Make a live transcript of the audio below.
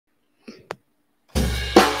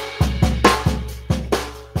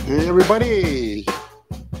Hey everybody,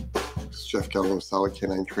 it's Jeff Kelly with Solid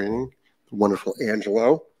Canine Training. The wonderful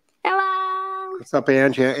Angelo. Hello. What's up,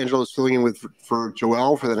 Ange? Angelo's filling in for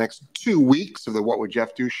Joelle for the next 2 weeks of the What Would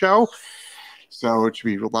Jeff Do show. So it should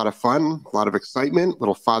be a lot of fun, a lot of excitement,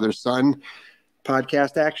 little father-son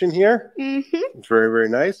podcast action here. Mm-hmm. It's very, very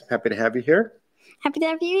nice. Happy to have you here. Happy to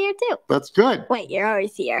have you here too. That's good. Wait, you're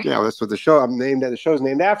always here. Yeah, that's what the show's named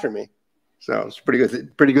after me. So it's pretty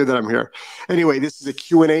good that I'm here. Anyway, this is a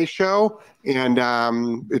Q&A show, and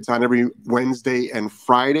it's on every Wednesday and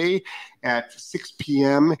Friday at 6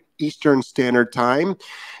 p.m. Eastern Standard Time.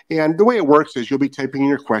 And the way it works is you'll be typing in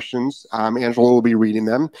your questions. Angela will be reading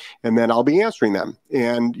them, and then I'll be answering them.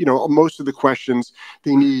 And, most of the questions,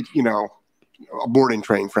 they need, a board and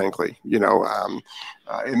train, frankly. At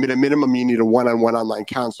a minimum, you need a one-on-one online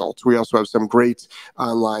consult. We also have some great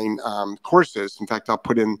online courses. In fact, I'll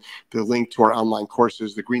put in the link to our online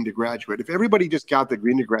courses, the Green to Graduate. If everybody just got the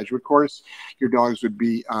Green to Graduate course, your dogs would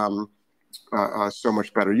be so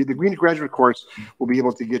much better. The Green to Graduate course will be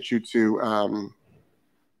able to get you to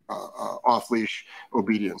off-leash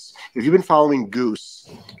obedience. If you've been following Goose,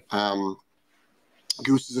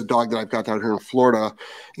 Goose is a dog that I've got down here in Florida,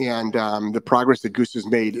 and the progress that Goose has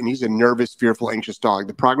made, and he's a nervous, fearful, anxious dog.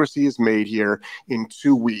 The progress he has made here in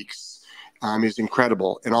 2 weeks is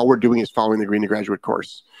incredible, and all we're doing is following the Green to Graduate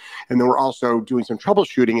course. And then we're also doing some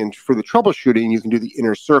troubleshooting, and for the troubleshooting, you can do the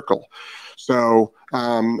Inner Circle. So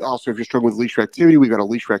also, if you're struggling with leash reactivity, we've got a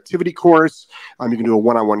leash reactivity course. You can do a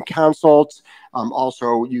one-on-one consult.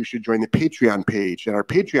 Also, you should join the Patreon page. And our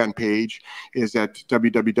Patreon page is at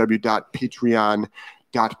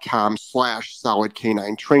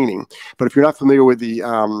www.patreon.com/solidk9training. But if you're not familiar with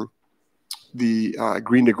the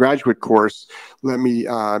Green to Graduate course, let me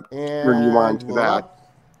turn you on to that.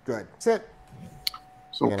 Good. Sit.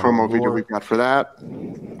 So promo video we got for that.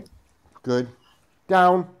 Good.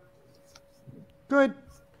 Down. Good.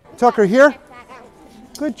 Tucker here.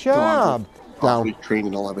 Good job. Down. We trained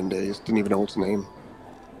in 11 days. Didn't even know its name.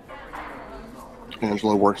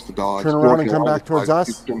 Angelo works the dog. Turn around and come back towards us.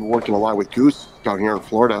 He's been working a lot with Goose down here in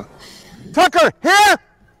Florida. Tucker, here!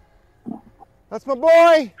 That's my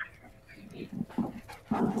boy.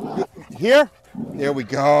 Here? There we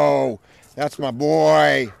go. That's my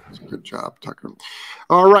boy. Good job, Tucker.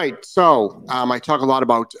 All right. So I talk a lot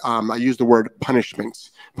about, I use the word punishment.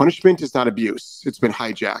 Punishment is not abuse. It's been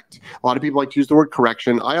hijacked. A lot of people like to use the word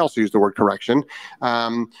correction. I also use the word correction.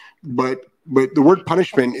 But the word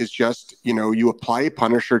punishment is just, you apply a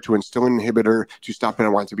punisher to instill an inhibitor to stop an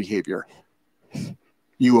unwanted behavior.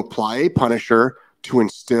 You apply a punisher to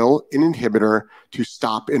instill an inhibitor to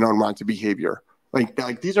stop an unwanted behavior.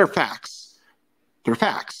 Like these are facts. They're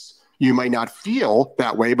facts. You might not feel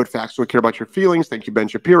that way, but facts will care about your feelings. Thank you, Ben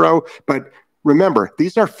Shapiro. But remember,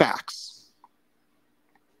 these are facts.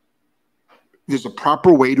 There's a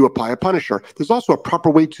proper way to apply a punisher. There's also a proper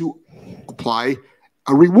way to apply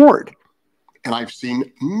a reward. And I've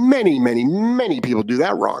seen many, many, many people do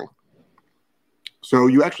that wrong. So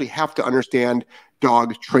you actually have to understand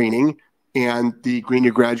dog training, and the Green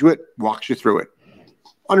to Graduate walks you through it.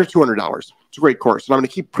 Under $200. It's a great course. And I'm going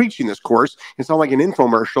to keep preaching this course. It's not like an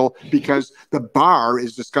infomercial because the bar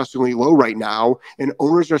is disgustingly low right now, and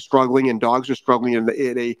owners are struggling and dogs are struggling at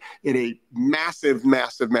a massive,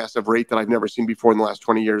 massive, massive rate that I've never seen before in the last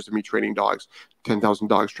 20 years of me training dogs, 10,000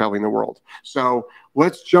 dogs traveling the world. So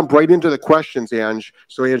let's jump right into the questions, Ange.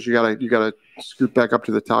 So Ange, you gotta scoot back up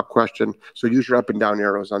to the top question. So use your up and down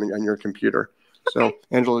arrows on your computer. So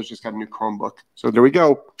Angela's just got a new Chromebook. So there we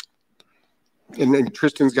go. And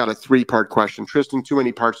Tristan's got a 3-part question. Tristan, too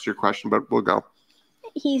many parts to your question, but we'll go.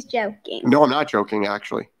 He's joking. No, I'm not joking,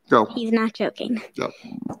 actually. Go. He's not joking. Go.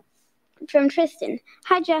 From Tristan.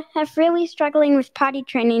 Hi, Jeff. I'm really struggling with potty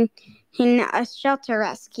training in a shelter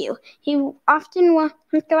rescue. He often won't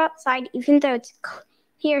go outside, even though it's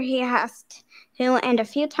here he has to, and a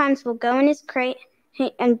few times will go in his crate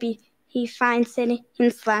and he finds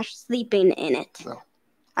sitting/sleeping in it. No.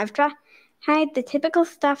 I've tried the typical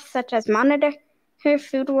stuff such as monitor her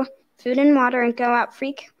food and water and go out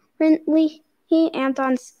frequently and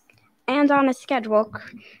on a schedule.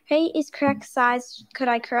 Crate is correct size. Could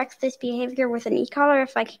I correct this behavior with an e-collar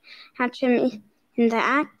if I catch him in the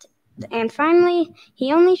act? And finally,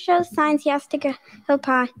 he only shows signs he has to go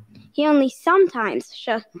potty. He only sometimes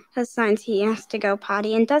shows signs he has to go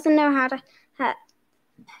potty and doesn't know how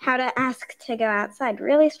to ask to go outside.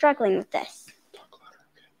 Really struggling with this.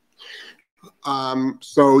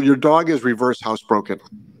 So your dog is reverse housebroken.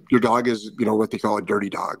 Your dog is, what they call a dirty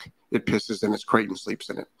dog. It pisses in its crate and sleeps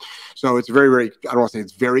in it. So it's very, very, I don't want to say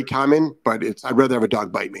it's very common, but I'd rather have a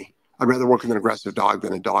dog bite me. I'd rather work with an aggressive dog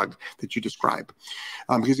than a dog that you describe,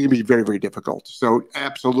 because it can be very, very difficult. So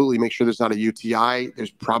absolutely make sure there's not a UTI.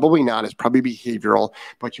 There's probably not. It's probably behavioral,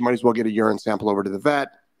 but you might as well get a urine sample over to the vet,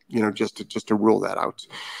 just to rule that out.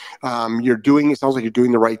 It sounds like you're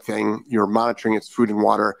doing the right thing. You're monitoring its food and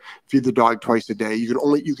water. Feed the dog twice a day.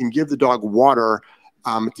 You can give the dog water,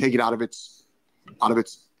 take it out of its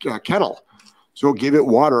kennel. So give it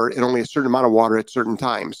water, and only a certain amount of water at certain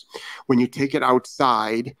times. When you take it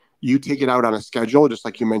outside, you take it out on a schedule, just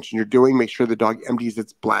like you mentioned you're doing. Make sure the dog empties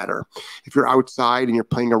its bladder. If you're outside and you're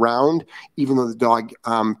playing around, even though the dog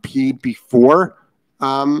peed before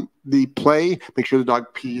the play, make sure the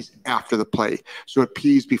dog pees after the play. So it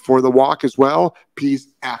pees before the walk as well,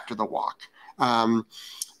 pees after the walk. And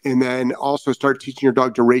then also start teaching your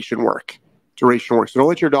dog duration work. So don't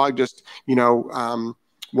let your dog just,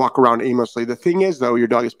 walk around aimlessly. The thing is, though, your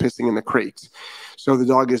dog is pissing in the crates. So the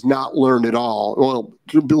dog has not learned at all. Well,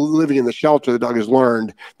 living in the shelter, the dog has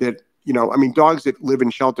learned that, dogs that live in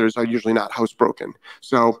shelters are usually not housebroken.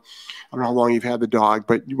 So I don't know how long you've had the dog,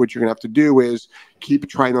 but what you're going to have to do is keep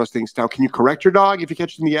trying those things. Now, can you correct your dog if you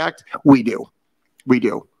catch it in the act? We do.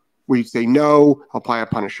 We say no, apply a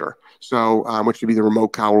punisher. So which would be the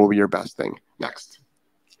remote collar will be your best thing. Next.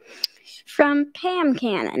 From Pam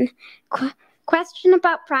Cannon. Question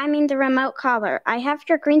about priming the remote collar. I have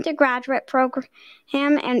your Green to Graduate program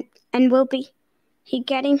and will be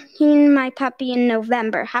getting my puppy in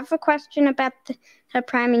November. Have a question about the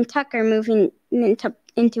priming Tucker moving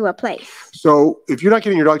into a place. So if you're not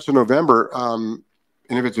getting your dog till November, and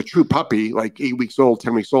if it's a true puppy, like 8 weeks old,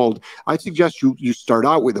 10 weeks old, I'd suggest you start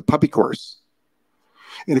out with a puppy course.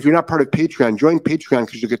 And if you're not part of Patreon, join Patreon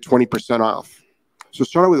because you'll get 20% off. So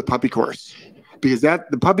start out with a puppy course, because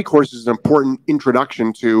the puppy course is an important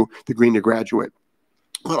introduction to the Green to Graduate.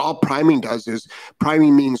 What all priming does is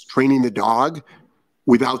priming means training the dog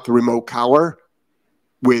without the remote collar,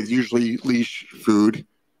 with usually leash, food,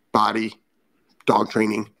 body, dog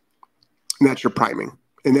training. And that's your priming.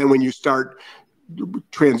 And then when you start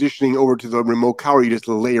transitioning over to the remote collar, you just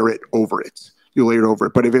layer it over it.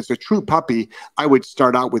 But if it's a true puppy, I would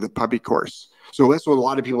start out with a puppy course. So that's what a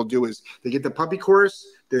lot of people do is they get the puppy course,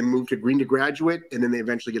 then move to Green to Graduate, and then they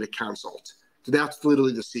eventually get a consult. So that's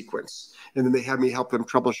literally the sequence. And then they have me help them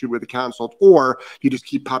troubleshoot with a consult, or you just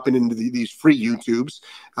keep popping into these free YouTubes,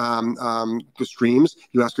 the streams.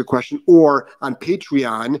 You ask a question, or on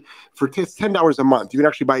Patreon for $10 a month. You can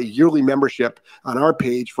actually buy a yearly membership on our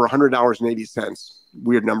page for $100.80.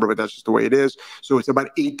 Weird number, but that's just the way it is. So it's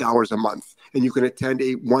about $8 a month, and you can attend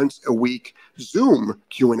a once a week Zoom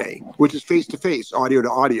Q&A, which is face-to-face, audio to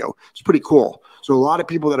audio. It's pretty cool. So a lot of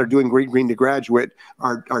people that are doing Green to Graduate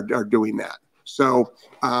are doing that. So,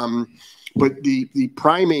 but the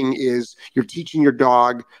priming is you're teaching your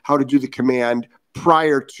dog how to do the command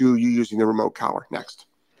prior to you using the remote collar. Next.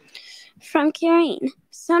 From Karen.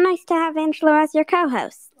 So nice to have Angelo as your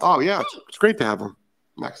co-host. Oh, yeah. It's great to have him.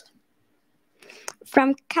 Next.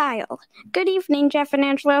 From Kyle. Good evening, Jeff and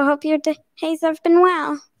Angelo. Hope your days have been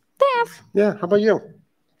well. Jeff. Yeah, how about you?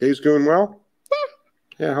 Days going well?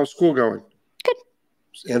 Yeah. Yeah, how's school going? Good.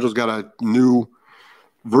 Angelo's got a new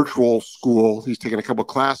virtual school he's taking a couple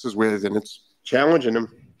classes with, and it's challenging him.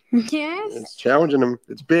 Yes. It's challenging him.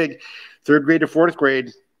 It's big. 3rd grade to 4th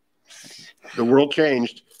grade. The world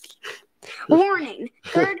changed. Warning.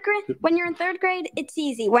 3rd grade. When you're in 3rd grade, it's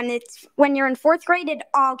easy. When you're in 4th grade, it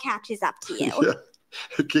all catches up to you. Yeah.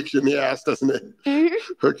 It kicks you in the ass, doesn't it?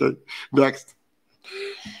 Mm-hmm. Okay. Next.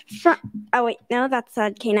 Oh, wait. No, that's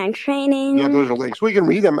Canine Training. Yeah, those are links. We can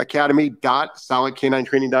read them.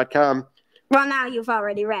 academy.solidcaninetraining.com. Well, now you've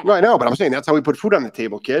already read it. Well, I know, but I'm saying that's how we put food on the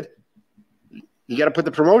table, kid. You got to put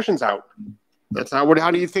the promotions out. That's how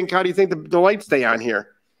do you think the lights stay on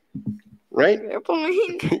here? Right? Good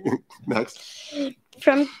point. Next.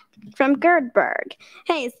 From Gerdberg.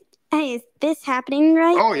 Hey, is this happening,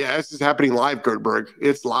 right? Oh, yeah, this is happening live, Gerdberg.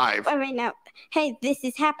 It's live. Oh, wait, no. Hey, this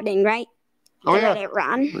is happening, right? Oh, yeah. Let it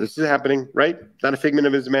run. This is happening, right? Not a figment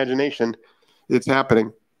of his imagination. It's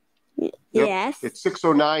happening. Yep. Yes. It's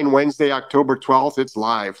 6:09, Wednesday, October 12th. It's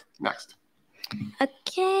live. Next.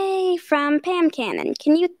 Okay, from Pam Cannon.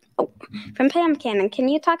 Can you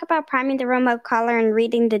talk about priming the remote collar and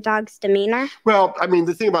reading the dog's demeanor? Well, I mean,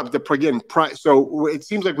 the thing about so it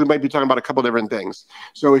seems like we might be talking about a couple different things.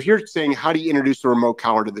 So if you're saying, how do you introduce the remote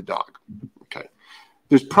collar to the dog? Okay.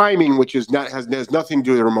 There's priming, which has nothing to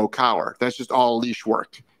do with the remote collar. That's just all leash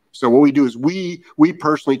work. So what we do is we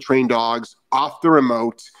personally train dogs off the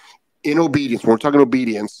remote in obedience. When we're talking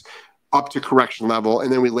obedience, up to correction level,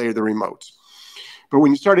 and then we layer the remote. But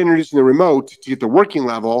when you start introducing the remote to get the working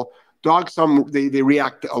level, dogs, they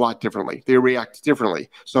react a lot differently. They react differently.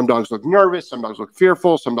 Some dogs look nervous. Some dogs look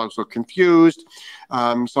fearful. Some dogs look confused.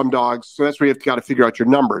 Some dogs. So that's where you have got to figure out your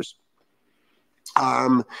numbers.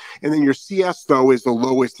 And then your CS, though, is the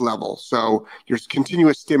lowest level. So your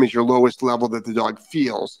continuous stim is your lowest level that the dog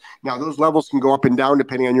feels. Now, those levels can go up and down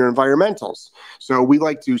depending on your environmentals. So we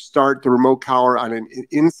like to start the remote collar on an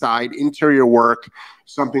interior work.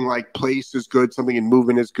 Something like place is good, something in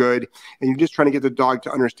movement is good. And you're just trying to get the dog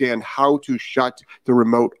to understand how to shut the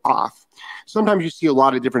remote off. Sometimes you see a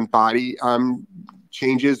lot of different body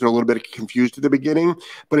changes. They're a little bit confused at the beginning,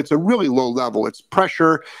 but it's a really low level. It's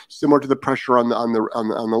pressure similar to the pressure on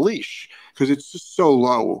the leash, because it's just so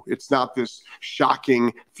low. It's not this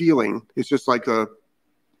shocking feeling. It's just like a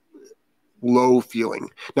low feeling.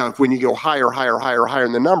 Now, when you go higher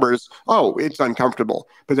in the numbers, oh, it's uncomfortable.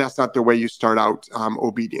 But that's not the way you start out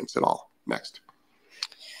obedience at all. Next.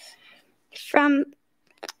 From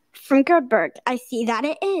Goodberg, I see that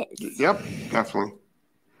it is. Yep, definitely.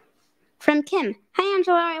 From Kim, hi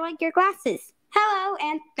Angela, I like your glasses. Hello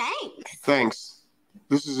and thanks. Thanks.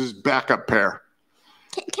 This is his backup pair.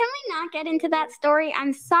 Can we not get into that story?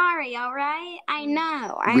 I'm sorry, all right? I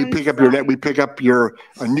know. We pick up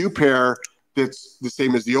a new pair that's the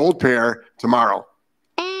same as the old pair tomorrow.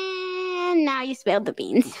 And now you spilled the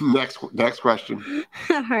beans. Next question.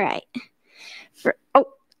 All right.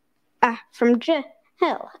 From Jill.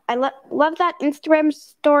 I love that Instagram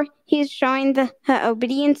story. He's showing the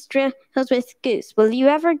obedience drills with Goose. Will you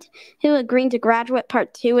ever do a Green to Graduate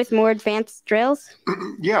Part 2 with more advanced drills?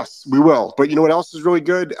 Yes, we will. But you know what else is really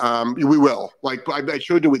good? We will. Like I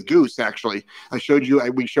showed you with Goose, actually.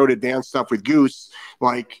 We showed advanced stuff with Goose,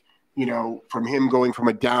 like, you know, from him going from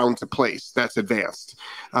a down to place. That's advanced.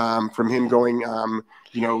 From him going,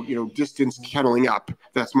 distance kettling up.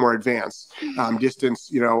 That's more advanced.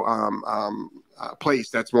 Distance, place,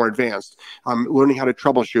 that's more advanced. Learning how to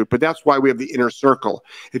troubleshoot, but that's why we have the inner circle.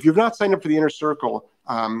 If you've not signed up for the inner circle,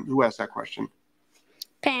 who asked that question?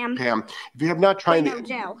 Pam. If you have not tried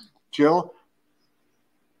Jill.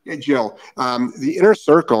 Jill, the inner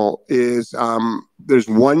circle is there's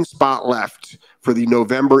one spot left for the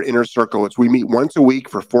November inner circle. We meet once a week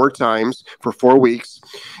for 4 times for 4 weeks,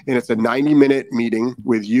 and it's a 90-minute meeting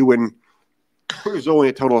with you and there's only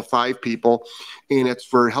a total of 5 people, and it's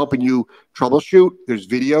for helping you troubleshoot. There's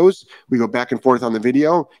videos. We go back and forth on the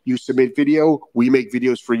video. You submit video. We make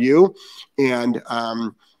videos for you. And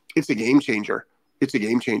it's a game changer. It's a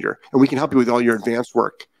game changer. And we can help you with all your advanced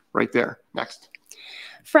work right there. Next.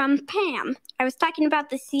 From Pam. I was talking about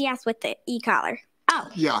the CS with the e-collar. Oh.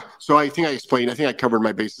 Yeah. So I think I covered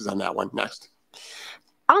my bases on that one. Next.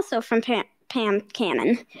 Also from Pam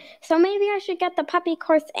Cannon. So maybe I should get the puppy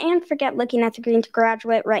course and forget looking at the Green to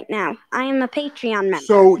Graduate right now. I am a Patreon member.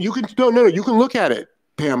 So you can you can look at it,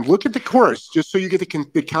 Pam. Look at the course just so you get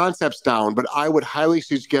the concepts down. But I would highly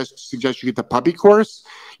suggest you get the puppy course.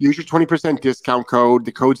 Use your 20% discount code.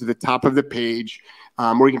 The code's at the top of the page.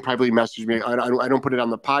 Or you can privately message me. I don't put it on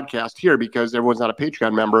the podcast here because everyone's not a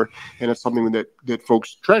Patreon member, and it's something that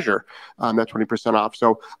folks treasure, that 20% off.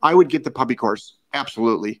 So I would get the puppy course,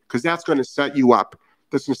 absolutely, because that's going to set you up.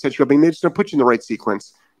 That's going to set you up, and it's going to put you in the right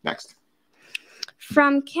sequence. Next.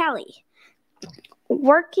 From Kelly.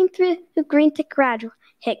 Working through the Green to Graduate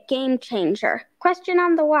game changer. Question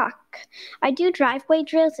on the walk. I do driveway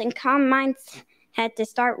drills and calm minds head to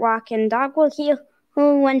start walking. Dog will heal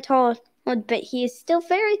when told. But he is still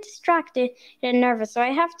very distracted and nervous, so I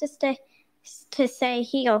have to say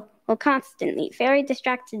heel constantly. Very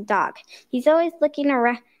distracted dog. He's always looking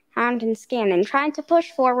around and scanning, trying to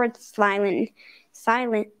push forward slightly,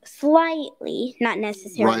 not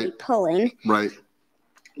necessarily pulling. Right.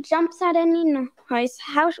 Jumps at any noise.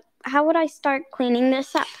 How would I start cleaning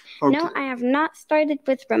this up? Okay. No, I have not started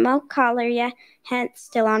with remote collar yet, hence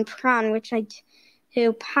still on prawn, which I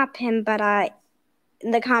do pop him, but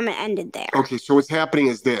the comment ended there. Okay, so what's happening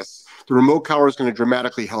is this. The remote collar is going to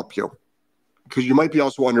dramatically help you because you might be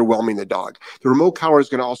also underwhelming the dog. The remote collar is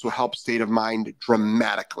going to also help state of mind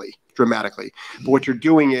dramatically. But what you're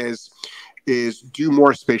doing is do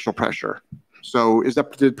more spatial pressure. So did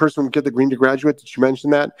the person get the Green to Graduate? Did you mention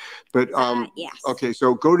that? But yes. Okay,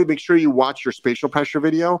 so make sure you watch your spatial pressure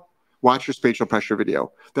video. Watch your spatial pressure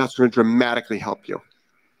video. That's going to dramatically help you.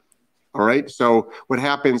 All right. So what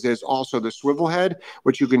happens is also the swivel head.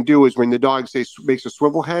 What you can do is when the dog makes a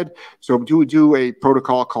swivel head, so do a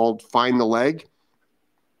protocol called find the leg.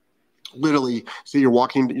 Literally, say you're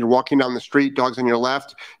walking down the street, dog's on your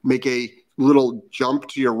left, make a little jump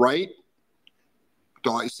to your right.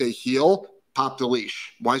 Dog say heel, pop the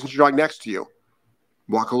leash. Why isn't your dog next to you?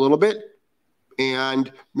 Walk a little bit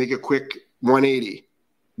and make a quick 180.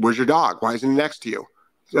 Where's your dog? Why isn't it next to you?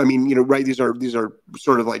 I mean, right? These are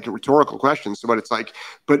sort of like rhetorical questions. So, but it's like,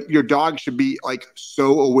 but your dog should be like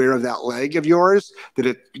so aware of that leg of yours that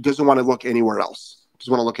it doesn't want to look anywhere else.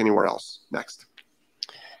 Doesn't want to look anywhere else. Next.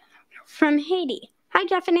 From Haiti. Hi,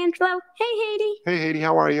 Jeff and Angelo. Hey, Haiti. Hey, Haiti.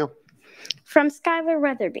 How are you? From Skylar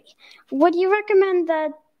Weatherby. Would you recommend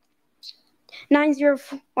the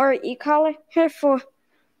 904 e-collar for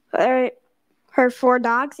her 4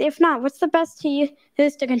 dogs? If not, what's the best to use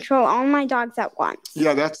to control all my dogs at once?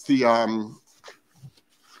 Yeah, that's the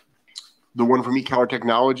one from eCollar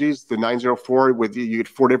Technologies, the 904 with you get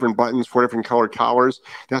 4 different buttons, 4 different colored collars.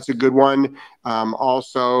 That's a good one.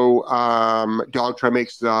 Also, Dogtra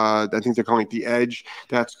makes I think they're calling it the Edge.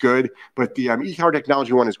 That's good. But the eCollar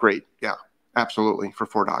Technology one is great. Yeah, absolutely, for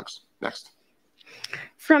 4 dogs. Next.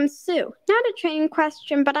 From Sue. Not a training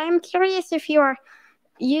question, but I'm curious if you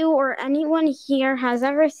or anyone here has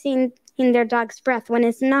ever seen their dog's breath when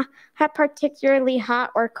it's not particularly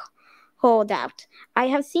hot or cold out. I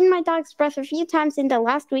have seen my dog's breath a few times in the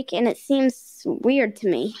last week, and it seems weird to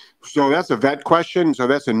me. So that's a vet question. So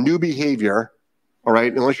that's a new behavior, all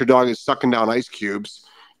right? Unless your dog is sucking down ice cubes,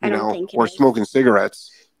 or smoking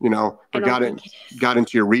cigarettes, or got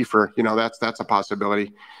into your reefer. That's a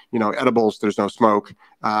possibility. Edibles, there's no smoke.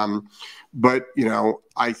 But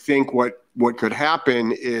I think what could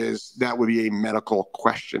happen is that would be a medical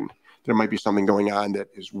question. There might be something going on that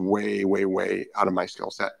is way, way, way out of my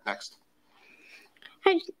skill set. Next.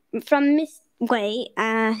 Hi, from Miss Way.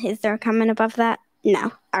 Is there a comment above that?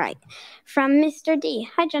 No. All right. From Mr. D.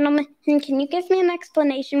 Hi, gentlemen. Can you give me an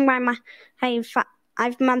explanation why my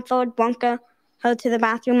 5-month-old won't go to the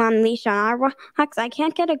bathroom on leash on our walks? I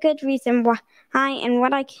can't get a good reason why and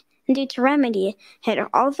what I can do to remedy it.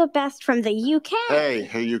 All the best from the UK.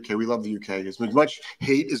 Hey, UK. We love the UK. As much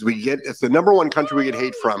hate as we get, it's the number one country we get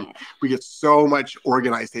hate from. We get so much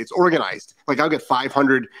organized hate. It's organized. Like I'll get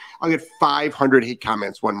 500 hate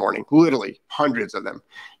comments one morning. Literally hundreds of them.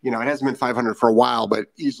 It hasn't been 500 for a while, but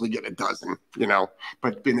easily get a dozen,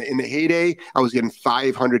 But in the heyday, I was getting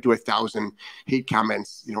 500 to 1,000 hate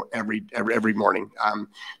comments, every morning.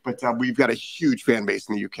 But we've got a huge fan base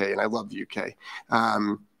in the UK, and I love the UK.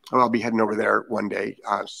 I'll be heading over there one day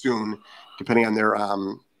soon, depending on their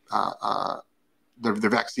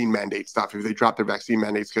vaccine mandate stuff. If they drop their vaccine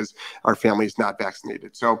mandates, because our family is not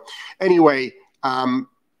vaccinated. So anyway,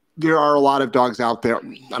 there are a lot of dogs out there.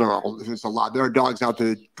 I don't know if it's a lot. There are dogs out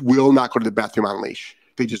there that will not go to the bathroom on leash.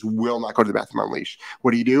 They just will not go to the bathroom on leash.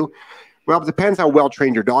 What do? Well, it depends how well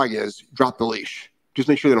trained your dog is. Drop the leash. Just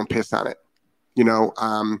make sure they don't piss on it.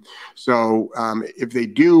 If they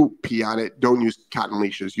do pee on it, don't use cotton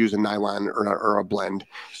leashes. Use a nylon or a blend,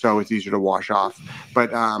 so it's easier to wash off.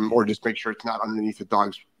 But or just make sure it's not underneath the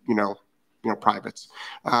dog's privates.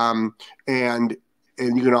 And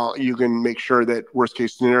you can make sure that worst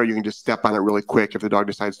case scenario, you can just step on it really quick if the dog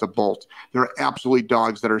decides to bolt. There are absolutely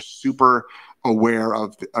dogs that are super aware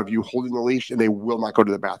of you holding the leash, and they will not go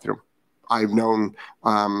to the bathroom. I've known.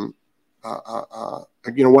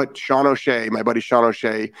 Sean O'Shea, my buddy Sean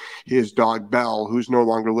O'Shea, his dog Belle, who's no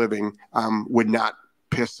longer living, would not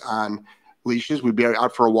piss on leashes. We'd be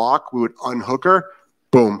out for a walk. We would unhook her,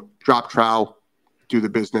 boom, drop trowel, do the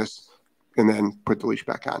business, and then put the leash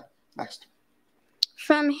back on. Next.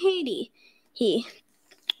 From Haiti,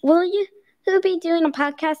 will you be doing a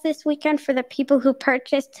podcast this weekend for the people who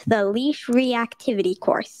purchased the leash reactivity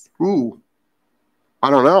course? Ooh, I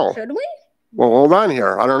don't know. Should we? Well, hold on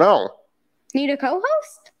here. I don't know. Need a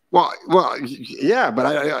co-host? Well, yeah, but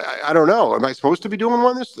I don't know. Am I supposed to be doing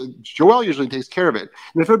one of this? Joelle usually takes care of it.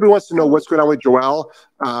 And if anybody wants to know what's going on with Joelle,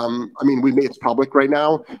 it's public right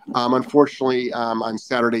now. Unfortunately, on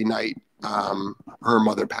Saturday night, her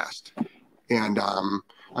mother passed. And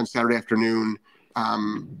on Saturday afternoon,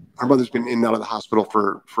 her mother's been in and out of the hospital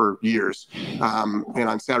for years. And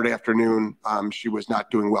on Saturday afternoon, she was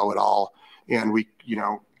not doing well at all. And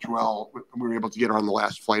Joelle, we were able to get her on the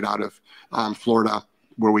last flight out of Florida,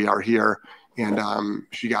 where we are here, and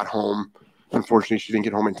she got home. Unfortunately, she didn't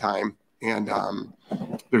get home in time. And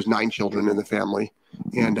there's 9 children in the family,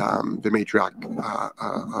 and the matriarch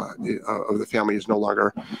of the family is no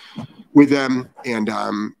longer with them, and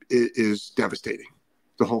it is devastating.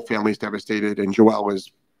 The whole family is devastated, and Joelle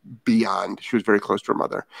was beyond. She was very close to her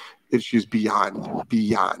mother. She's beyond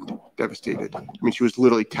devastated. I mean, she was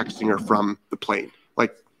literally texting her from the plane,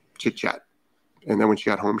 like chit chat. And then when she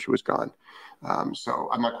got home, she was gone. So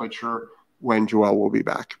I'm not quite sure when Joelle will be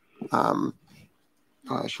back.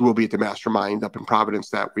 She will be at the Mastermind up in Providence,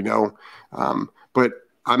 that we know. But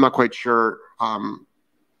I'm not quite sure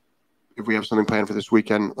if we have something planned for this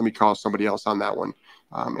weekend. Let me call somebody else on that one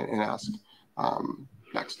and ask.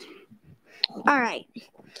 Next. All right.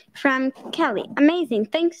 From Kelly. Amazing.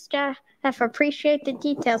 Thanks, Jeff. Appreciate the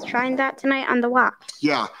details. Trying that tonight on the walk.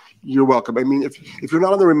 Yeah, you're welcome. I mean, if you're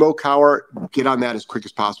not on the remote collar, get on that as quick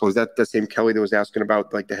as possible. Is that the same Kelly that was asking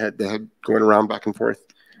about like the head going around back and forth?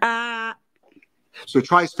 So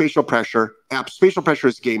try spatial pressure. Spatial pressure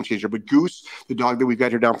is a game changer. But Goose, the dog that we've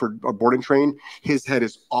got here down for a board and train, his head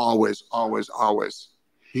is always.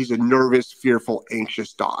 He's a nervous, fearful,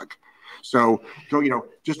 anxious dog. So,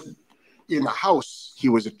 just in the house, he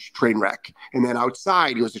was a train wreck. And then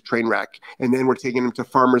outside, he was a train wreck. And then we're taking him to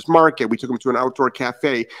farmer's market. We took him to an outdoor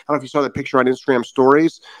cafe. I don't know if you saw that picture on Instagram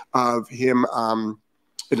stories of him in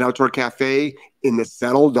an outdoor cafe in the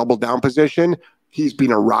settle, double down position. He's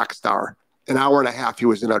been a rock star. An hour and a half, he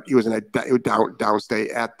was in a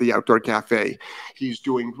downstay at the outdoor cafe. He's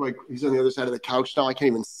doing he's on the other side of the couch now. I can't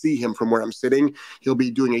even see him from where I'm sitting. He'll be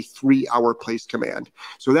doing a 3-hour place command.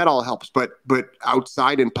 So that all helps. But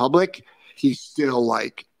outside in public, he's still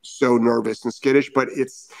so nervous and skittish. But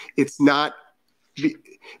it's not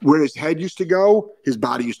where his head used to go. His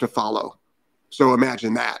body used to follow. So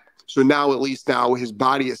imagine that. So now at least his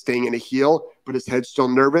body is staying in a heel, but his head's still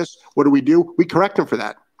nervous. What do? We correct him for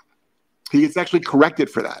that. He gets actually corrected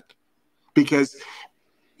for that because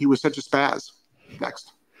he was such a spaz.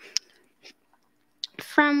 Next.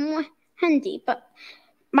 From Hendy, but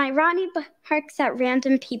my Ronnie barks at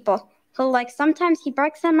random people. Sometimes he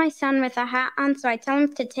barks at my son with a hat on, so I tell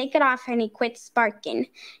him to take it off and he quits barking.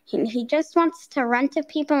 He just wants to run to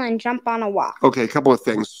people and jump on a wall. Okay, a couple of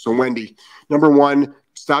things. So Wendy, number one,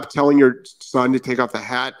 stop telling your son to take off the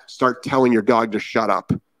hat. Start telling your dog to shut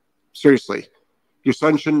up. Seriously. Your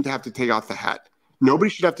son shouldn't have to take off the hat.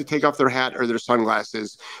 Nobody should have to take off their hat or their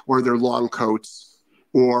sunglasses or their long coats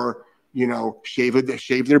or, shave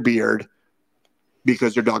their beard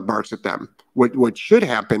because their dog barks at them. What should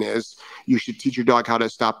happen is you should teach your dog how to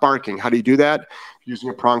stop barking. How do you do that?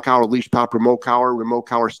 Using a prong collar, leash pop, remote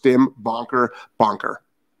collar, stim, bonker.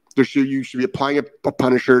 You should be applying a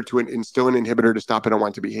punisher to instill an inhibitor to stop an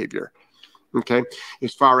unwanted behavior. Okay?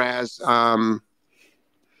 As far as...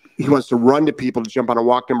 he wants to run to people to jump on a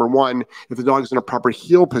walk. Number one, if the dog is in a proper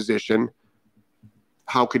heel position,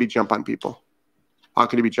 how could he jump on people? How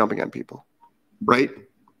could he be jumping on people? Right?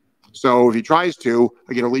 So if he tries to,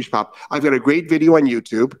 again, a leash pop. I've got a great video on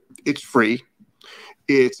YouTube. It's free.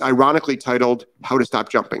 It's ironically titled, How to Stop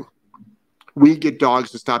Jumping. We get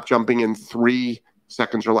dogs to stop jumping in 3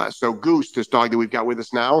 seconds or less. So Goose, this dog that we've got with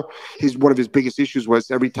us now, one of his biggest issues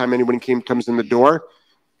was every time anyone comes in the door,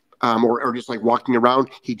 or just walking around,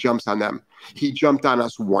 he jumps on them. He jumped on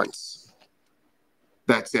us once.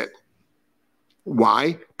 That's it.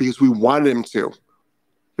 Why? Because we wanted him to.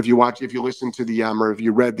 If you listen to or if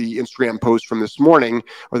you read the Instagram post from this morning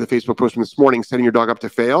or the Facebook post from this morning, setting your dog up to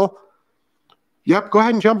fail, yep, go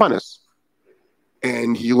ahead and jump on us.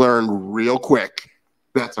 And he learned real quick.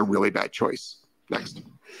 That's a really bad choice. Next.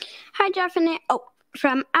 Hi, Jeff and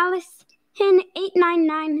from Alice in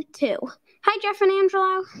 8992. Hi, Jeff and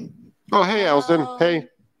Angelo. Oh, hey, Allison. Hey.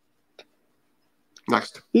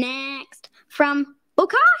 Next. From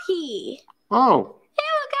Bukahi. Oh. Hey,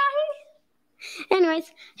 Bukahi.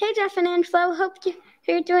 Anyways, hey, Jeff and Angelo. Hope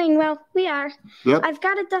you're doing well. We are. Yep. I've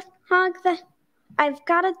got a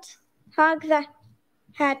dog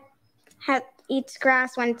that eats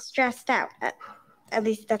grass when it's stressed out. At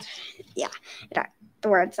least that's, the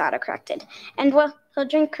word's autocorrected. And he'll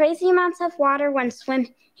drink crazy amounts of water when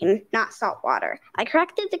swimming. Not salt water. I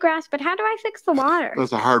corrected the grass, but how do I fix the water?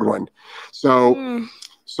 That's a hard one. So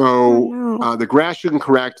the grass you can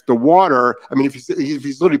correct. The water, I mean, if he's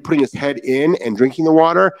literally putting his head in and drinking the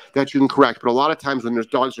water, that you can correct. But a lot of times when there's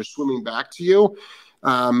dogs are swimming back to you,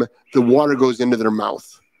 the water goes into their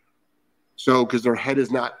mouth. So because their head is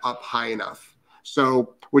not up high enough.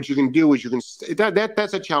 So what you can do is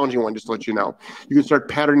that's a challenging one, just to let you know. You can start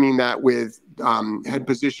patterning that with head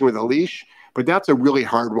position with a leash. But that's a really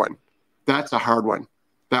hard one. That's a hard one.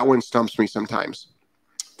 That one stumps me sometimes.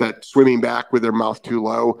 That swimming back with their mouth too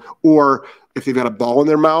low, or if they've got a ball in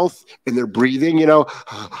their mouth and they're breathing,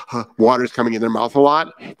 water's coming in their mouth a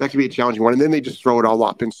lot. That can be a challenging one. And then they just throw it all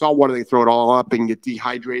up. In salt water, they throw it all up. They can get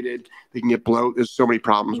dehydrated. They can get bloat. There's so many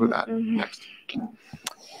problems with that. Mm-hmm. Next.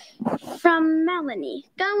 From Melanie.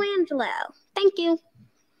 Go, Angelo. Thank you.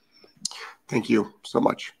 Thank you so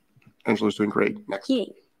much. Angelo's doing great. Next. Yeah.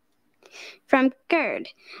 From Gerd.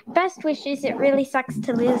 Best wishes. It really sucks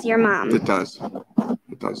to lose your mom. It does.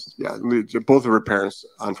 It does. Yeah. Both of her parents,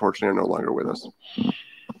 unfortunately, are no longer with us.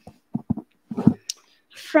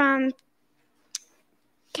 From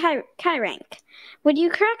Kyrank. Would you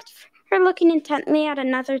correct her looking intently at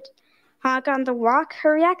another dog on the walk.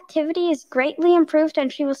 Her reactivity is greatly improved,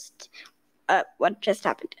 and she will. What just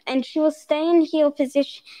happened? And she will stay in heel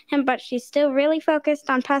position, but she's still really focused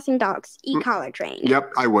on passing dogs. E-collar trained.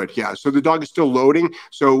 Yep, I would. Yeah. So the dog is still loading.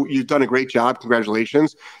 So you've done a great job.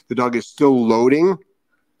 Congratulations. The dog is still loading.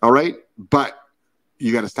 All right. But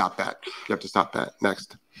you got to stop that. You have to stop that.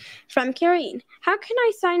 Next. From Karen. How can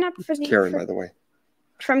I sign up for the... Karen, by the way.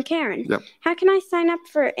 From Karen. Yep. How can I sign up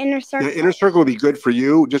for Inner Circle? Yeah, Inner Circle will be good for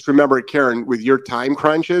you. Just remember, Karen, with your time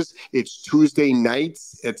crunches, it's Tuesday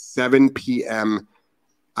nights at 7 p.m.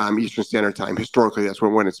 Eastern Standard Time. Historically, that's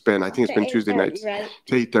when it's been. I think it's been Tuesday nights. Right?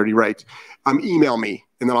 To 8:30, right. Email me,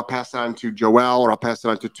 and then I'll pass it on to Joelle, or I'll pass it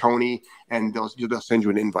on to Tony, and they'll send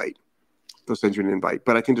you an invite. They'll send you an invite.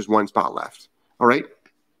 But I think there's one spot left. All right?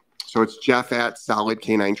 So it's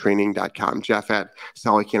jeff@solidk9training.com.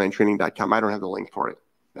 jeff@solidk9training.com. I don't have the link for it.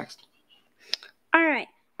 Next. All right.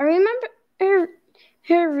 I remember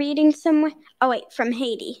her reading somewhere. Oh, wait, from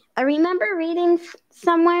Haiti. I remember reading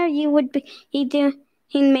somewhere you would be doing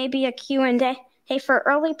maybe a Q&A for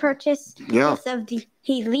early purchase of the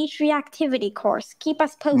leash reactivity course. Keep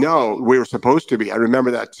us posted. No, we were supposed to be. I remember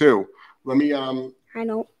that too. Let me I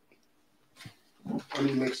know. Let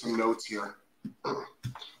me make some notes here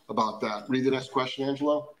about that. Read the next question,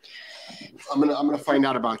 Angelo. I'm gonna find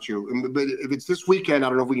out about you. But if it's this weekend, I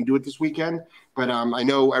don't know if we can do it this weekend. But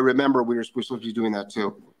I remember we're supposed to be doing that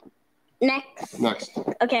too. Next.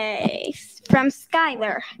 Okay, from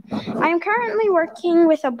Skylar. I am currently working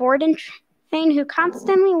with a board and train who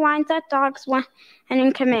constantly whines at dogs when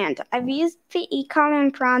in command. I've used the e-collar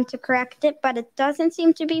and prawn to correct it, but it doesn't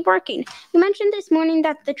seem to be working. You mentioned this morning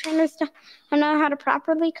that the trainers don't know how to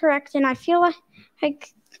properly correct, and I feel like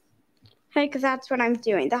that's what I'm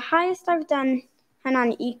doing. The highest I've done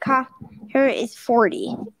on e-collar is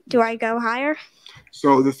 40. Do I go higher?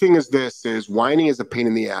 So the thing is whining is a pain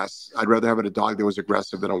in the ass. I'd rather have a dog that was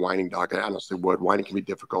aggressive than a whining dog. I honestly would. Whining can be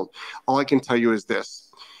difficult. All I can tell you is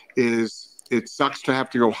it sucks to have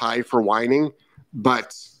to go high for whining,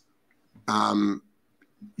 but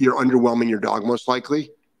you're underwhelming your dog most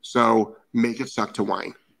likely. So make it suck to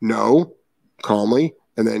whine. No, calmly,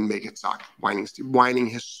 and then make it suck. Whining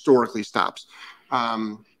historically stops.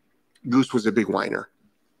 Goose was a big whiner.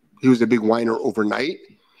 He was a big whiner overnight.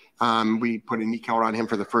 We put a knee collar on him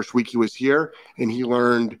for the first week he was here, and he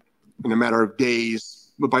learned in a matter of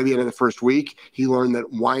days, but by the end of the first week, he learned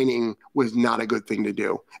that whining was not a good thing to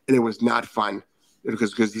do, and it was not fun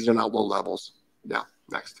because these are not low levels. Yeah,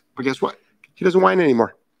 next. But guess what? He doesn't whine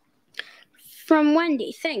anymore. From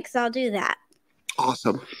Wendy. Thanks, I'll do that.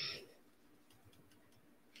 Awesome.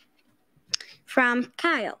 From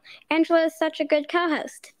Kyle. Angelo is such a good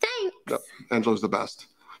co-host. Thanks. Yep. Angelo's the best.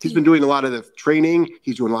 He's been doing a lot of the training.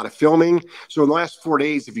 He's doing a lot of filming. So in the last 4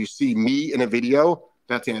 days, if you see me in a video,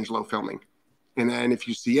 that's Angelo filming. And then if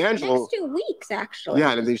you see Angelo... Next 2 weeks, actually.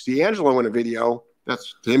 Yeah, and if you see Angelo in a video,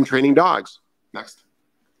 that's him training dogs. Next.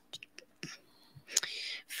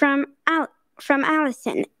 From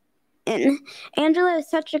Allison. Angelo is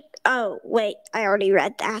such a... Oh, wait, I already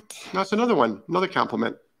read that. That's another one. Another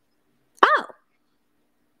compliment. Oh.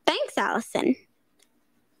 Thanks, Allison.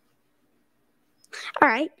 All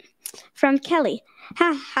right. From Kelly.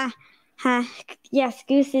 Ha. Yes,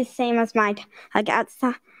 Goose is same as my dog.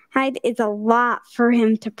 Outside is a lot for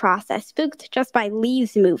him to process. Spooked just by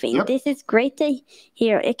leaves moving. Yep. This is great to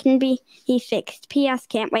hear. It can be fixed. P.S.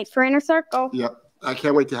 Can't wait for Inner Circle. Yep. I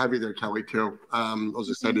can't wait to have you there, Kelly, too. I was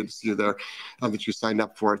excited to see you there, that you signed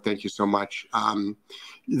up for it. Thank you so much.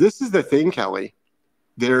 This is the thing, Kelly.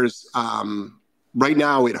 There's right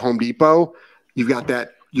now at Home Depot, you've got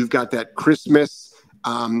that Christmas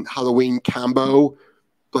Halloween combo,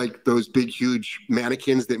 like those big, huge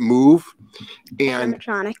mannequins that move, and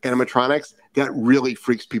animatronics. That really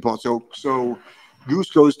freaks people out. So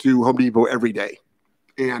Goose goes to Home Depot every day,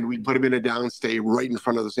 and we put him in a downstay right in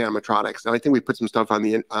front of those animatronics. And I think we put some stuff on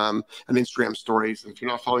the on Instagram stories. If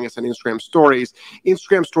you're not following us on Instagram stories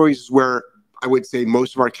is where I would say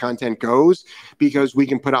most of our content goes, because we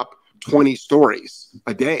can put up 20 stories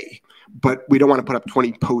a day, but we don't want to put up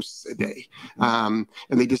 20 posts a day. And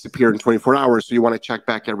they disappear in 24 hours. So you want to check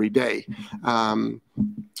back every day.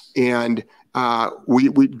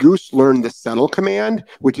 Goose learned the settle command,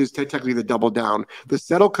 which is technically the double down. The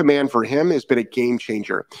settle command for him has been a game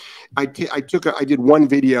changer. I did one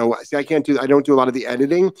video. See, I don't do a lot of the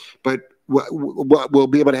editing, but we'll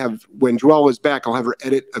be able to have, when Joelle is back, I'll have her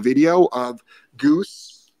edit a video of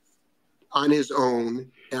Goose on his own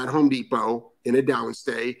at Home Depot in a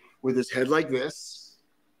downstay with his head like this.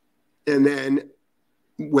 And then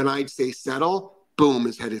when I'd say settle, boom,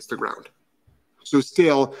 his head hits the ground. So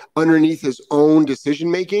still, underneath his own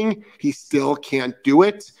decision-making, he still can't do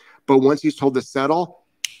it. But once he's told to settle,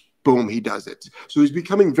 boom, he does it. So he's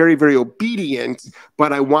becoming very, very obedient,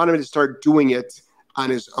 but I want him to start doing it on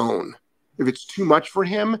his own. If it's too much for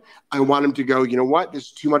him, I want him to go, you know what, this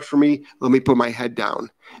is too much for me. Let me put my head down.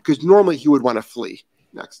 Because normally he would want to flee.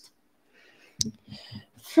 Next.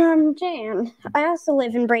 From Jan, I also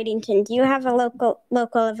live in Bradenton. Do you have a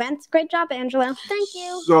local events? Great job, Angela. Thank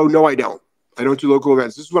you. So no, I don't. I don't do local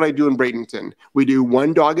events. This is what I do in Bradenton. We do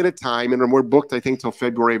one dog at a time, and we're booked, I think, till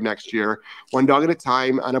February of next year. One dog at a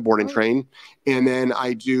time on a boarding train. And then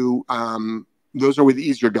I do, those are with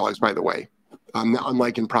easier dogs, by the way.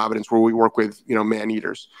 Unlike in Providence, where we work with,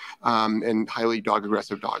 man-eaters and highly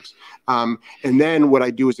dog-aggressive dogs. And then what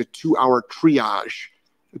I do is a 2-hour triage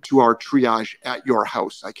at your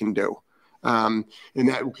house I can do. And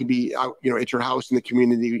that could be, at your house in the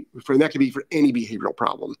community. That could be for any behavioral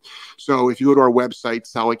problem. So if you go to our website,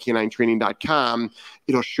 solidcaninetraining.com,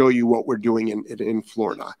 it'll show you what we're doing in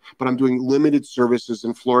Florida. But I'm doing limited services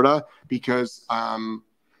in Florida because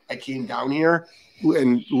I came down here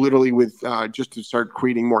and literally with just to start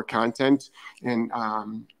creating more content, and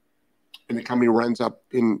the company runs up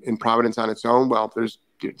in Providence on its own. Well,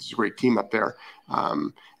 it's a great team up there,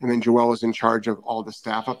 and then Joelle is in charge of all the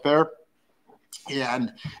staff up there,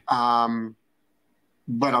 and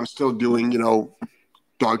but I'm still doing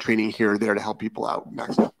dog training here or there to help people out.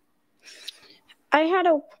 Next. I had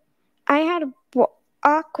a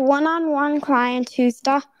one-on-one client whose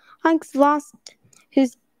dogs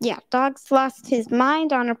lost his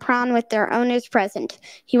mind on a prawn with their owners present.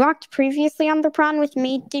 He walked previously on the prawn with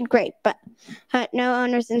me, did great, but no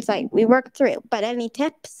owners in sight. We worked through. But any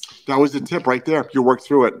tips? That was the tip right there. You worked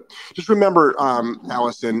through it. Just remember,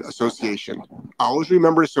 Allison, association. Always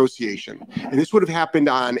remember association. And this would have happened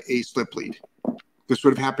on a slip lead. This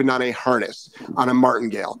would have happened on a harness, on a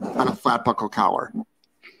martingale, on a flat buckle collar.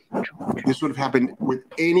 This would have happened with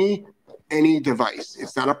any device.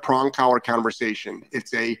 It's not a prong collar conversation.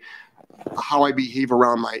 It's a how I behave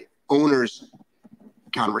around my owner's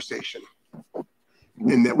conversation.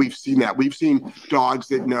 And that we've seen that. We've seen dogs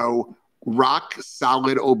that know rock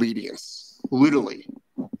solid obedience. Literally.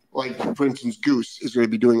 Like, for instance, Goose is going to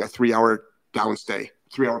be doing a 3-hour downstay,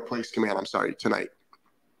 3-hour place command, tonight.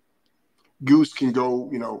 Goose can go,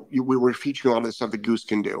 we were featuring a lot of the stuff that Goose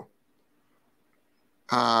can do.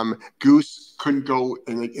 Goose couldn't go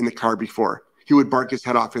in the car before. He would bark his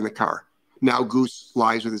head off in the car. Now Goose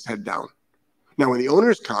lies with his head down. Now when the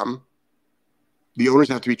owners come, the owners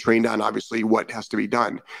have to be trained on obviously what has to be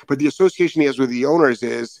done. But the association he has with the owners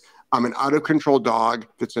is, I'm an out of control dog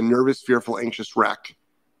that's a nervous, fearful, anxious wreck.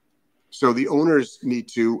 So the owners need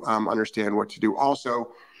to understand what to do.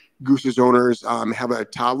 Also, Goose's owners have a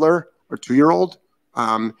toddler or 2-year-old,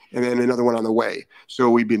 and then another one on the way. So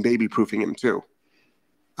we've been baby proofing him too.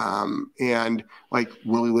 And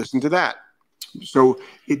will he listen to that? So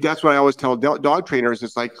that's what I always tell dog trainers.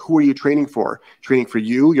 It's like, who are you training for? Training for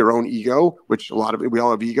you, your own ego, which we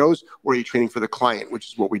all have egos, or are you training for the client, which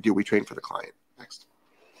is what we do. We train for the client. Next.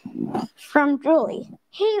 From Julie.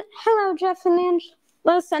 Hey, hello, Jeff and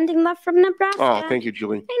Angela. Sending love from Nebraska. Oh, thank you,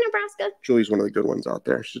 Julie. Hey, Nebraska. Julie's one of the good ones out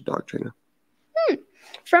there. She's a dog trainer.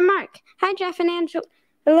 From Mark. Hi, Jeff and Angela.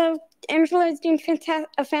 Hello, Angela is doing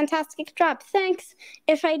a fantastic job. Thanks.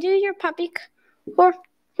 If I do your puppy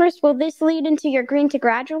course, will this lead into your green to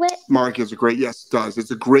graduate? Mark is yes, it does. It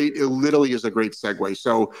literally is a great segue.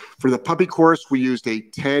 So for the puppy course, we used a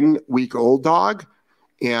 10-week-old dog,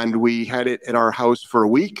 and we had it at our house for a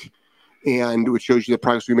week, and which shows you the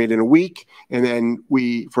progress we made in a week. And then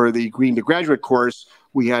for the green to graduate course,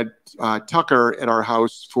 we had Tucker at our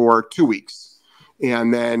house for 2 weeks.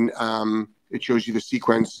 And then it shows you the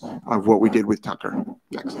sequence of what we did with Tucker.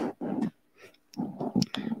 Next.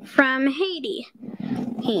 From Haiti.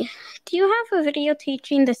 Hey, do you have a video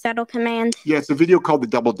teaching the settle command? Yeah, it's a video called the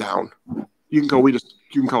double down. You can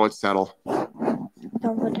call it settle.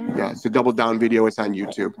 Double down. Yeah, it's a double down video. It's on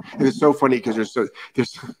YouTube. And it's so funny because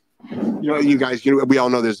there's you guys, we all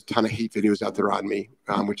know there's a ton of hate videos out there on me,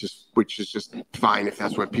 which is just fine if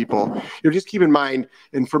that's what people, just keep in mind.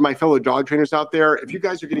 And for my fellow dog trainers out there, if you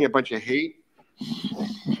guys are getting a bunch of hate,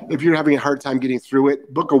 if you're having a hard time getting through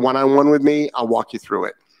it, book a one-on-one with me. I'll walk you through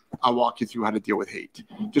it. I'll walk you through how to deal with hate.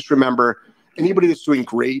 Just remember, anybody that's doing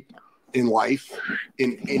great in life,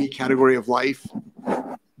 in any category of life,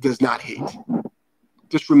 does not hate.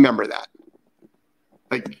 Just remember that.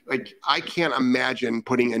 Like I can't imagine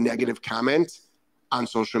putting a negative comment on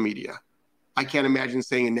social media. I can't imagine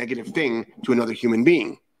saying a negative thing to another human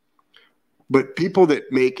being. But people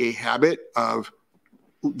that make a habit of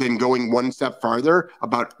then going one step farther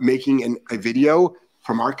about making a video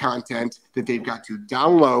from our content that they've got to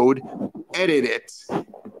download, edit it,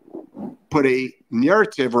 put a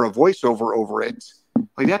narrative or a voiceover over it.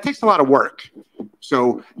 Like that takes a lot of work.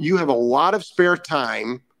 So you have a lot of spare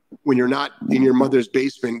time when you're not in your mother's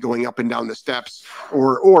basement going up and down the steps,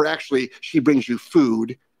 or actually she brings you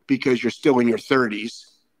food because you're still in your 30s.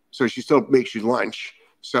 So she still makes you lunch.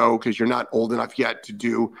 So, because you're not old enough yet to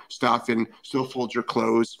do stuff and still fold your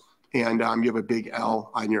clothes, and you have a big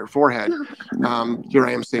L on your forehead. Here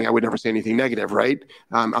I am saying I would never say anything negative, right?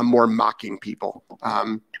 I'm more mocking people.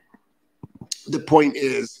 The point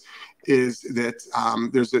is that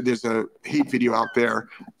there's a hate video out there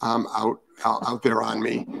out there on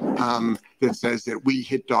me that says that we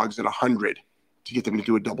hit dogs at 100 to get them to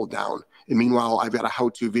do a double down. And meanwhile, I've got a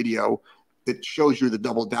how-to video that shows you the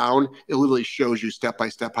double down. It literally shows you step by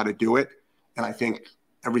step how to do it. And I think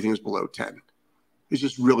everything is below 10. It's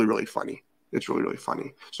just really, really funny. It's really, really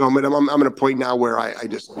funny. So I'm at a point now where I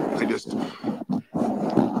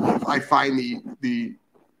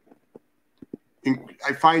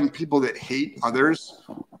find people that hate others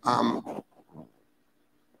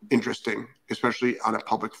interesting, especially on a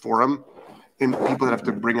public forum, and people that have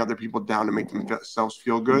to bring other people down to make themselves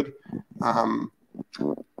feel good.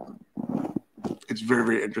 It's very,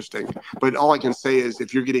 very interesting. But all I can say is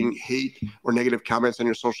if you're getting hate or negative comments on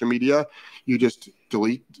your social media, you just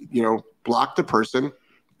delete, block the person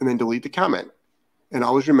and then delete the comment. And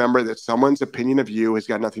always remember that someone's opinion of you has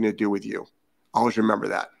got nothing to do with you. Always remember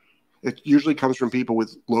that. It usually comes from people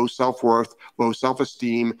with low self-worth, low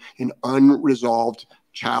self-esteem, and unresolved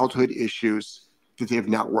childhood issues that they have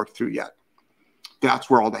not worked through yet. That's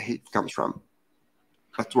where all the hate comes from.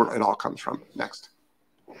 That's where it all comes from. Next.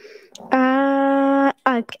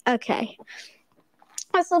 Okay.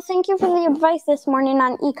 So thank you for the advice this morning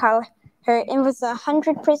on e-collar. It was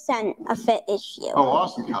 100% a fit issue. Oh,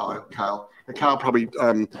 awesome, Kyle. Kyle probably,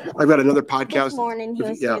 I've got another podcast. This morning, he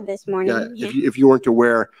was here this morning. Yeah. If you weren't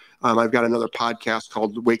aware, I've got another podcast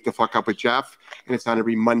called Wake the Fuck Up with Jeff, and it's on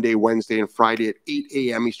every Monday, Wednesday, and Friday at 8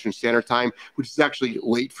 a.m. Eastern Standard Time, which is actually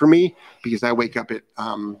late for me because I wake up at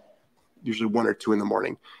usually 1 or 2 in the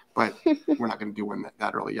morning, but we're not going to do one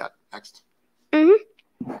that early yet. Next.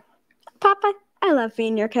 Papa, I love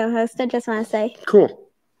being your co-host. I just want to say. Cool.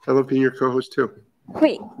 I love being your co-host too.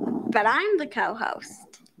 Wait, but I'm the co-host.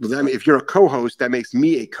 Well, if you're a co-host, that makes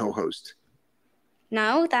me a co-host.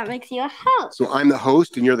 No, that makes you a host. So I'm the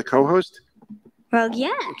host and you're the co-host? Well,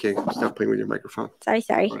 yeah. Okay, stop playing with your microphone. Sorry.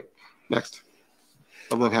 Right. Next.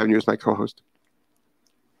 I love having you as my co-host.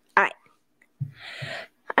 All right.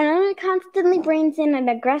 An owner constantly brings in an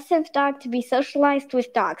aggressive dog to be socialized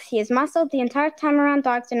with dogs. He is muscled the entire time around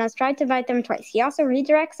dogs and has tried to bite them twice. He also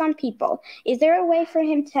redirects on people. Is there a way for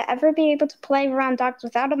him to ever be able to play around dogs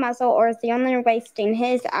without a muzzle, or is the owner wasting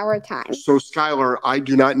our time? So, Skylar, I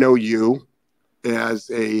do not know you as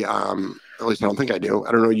at least I don't think I do.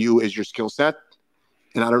 I don't know you as your skill set,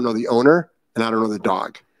 and I don't know the owner, and I don't know the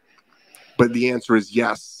dog. But the answer is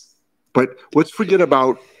yes. But let's forget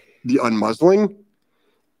about the unmuzzling.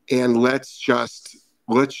 And let's just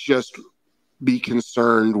be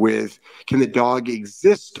concerned with, can the dog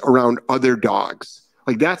exist around other dogs?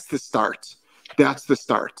 Like that's the start.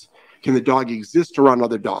 Can the dog exist around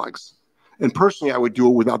other dogs? And personally, I would do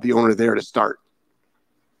it without the owner there to start.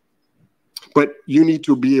 But you need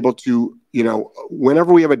to be able to,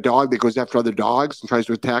 whenever we have a dog that goes after other dogs and tries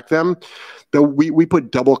to attack them, we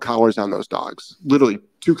put double collars on those dogs, literally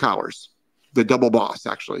 2 collars, the double boss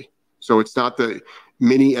actually. So it's not the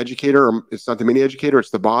mini educator, or it's not the mini educator, it's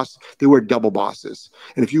the boss. They wear double bosses.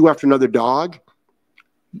 And if you go after another dog,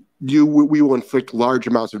 we will inflict large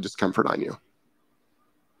amounts of discomfort on you.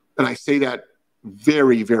 And I say that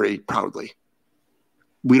very, very proudly.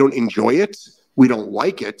 We don't enjoy it. We don't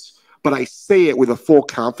like it. But I say it with a full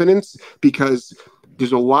confidence because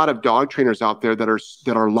there's a lot of dog trainers out there that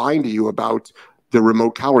are lying to you about the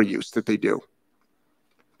remote collar use that they do.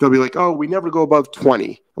 They'll be like, oh, we never go above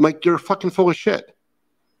 20. I'm like, you're fucking full of shit.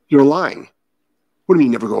 You're lying. What do you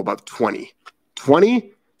mean never go above 20?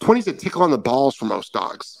 20? 20 is a tickle on the balls for most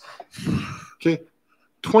dogs. Okay?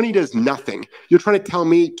 20 does nothing. You're trying to tell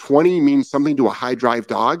me 20 means something to a high drive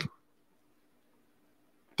dog?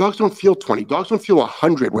 Dogs don't feel 20. Dogs don't feel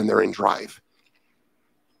 100 when they're in drive.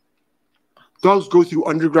 Dogs go through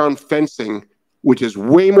underground fencing, which is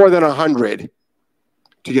way more than 100,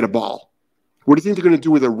 to get a ball. What do you think they're going to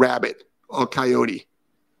do with a rabbit or a coyote?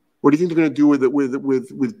 What do you think they're going to do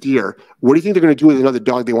with deer? What do you think they're going to do with another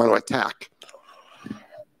dog they want to attack?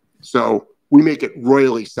 So we make it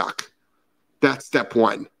royally suck. That's step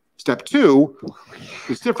 1. Step 2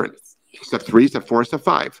 is different. Step 3, step 4, step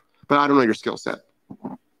 5. But I don't know your skill set.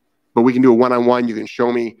 But we can do a one-on-one. You can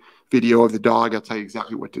show me video of the dog. I'll tell you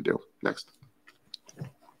exactly what to do. Next.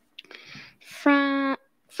 From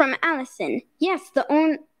Allison. Yes, the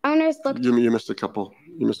owners looked. You missed a couple.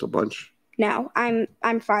 You missed a bunch. No,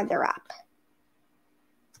 I'm farther up.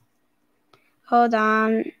 Hold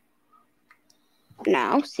on.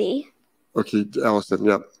 No, see. Okay, Allison.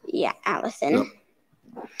 Yep. Yeah, Allison.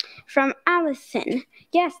 Yep. From Allison.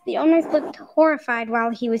 Yes, the owners looked horrified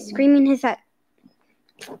while he was screaming his head.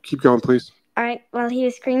 Keep going, please. All right, while he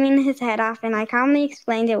was screaming his head off, and I calmly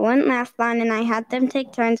explained it wouldn't last long, and I had them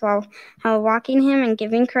take turns while walking him and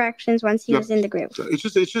giving corrections once he was in the group. So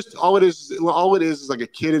it's just all it is like a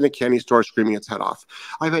kid in a candy store screaming its head off.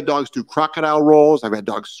 I've had dogs do crocodile rolls. I've had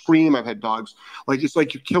dogs scream. I've had dogs it's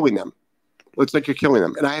like you're killing them. It's like you're killing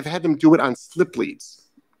them, and I've had them do it on slip leads.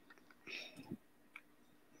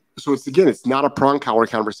 So it's not a prong collar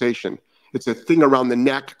conversation. It's a thing around the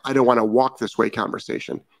neck. I don't want to walk this way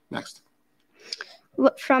conversation. Next.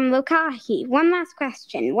 From Lukahi. One last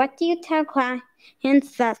question. What do you tell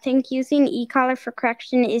clients that think using e-collar for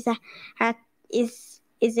correction is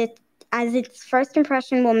it as its first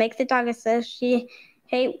impression will make the dog associate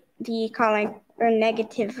the e-collar or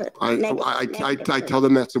negative? I tell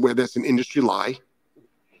them that's an industry lie,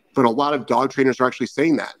 but a lot of dog trainers are actually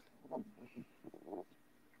saying that.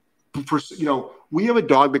 We have a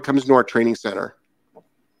dog that comes into our training center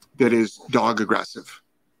that is dog aggressive.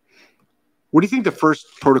 What do you think the first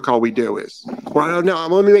protocol we do is? Well, no,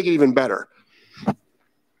 let me make it even better.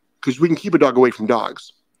 Because we can keep a dog away from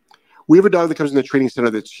dogs. We have a dog that comes in the training center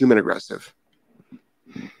that's human aggressive.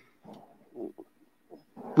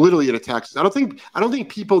 Literally, it attacks us. I don't think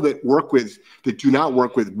people that do not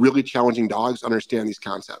work with really challenging dogs understand these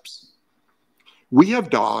concepts. We have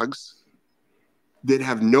dogs that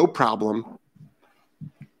have no problem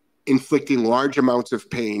inflicting large amounts of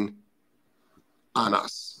pain on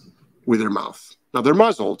us with their mouth. Now, they're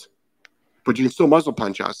muzzled, but you can still muzzle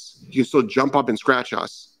punch us. You can still jump up and scratch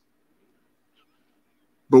us.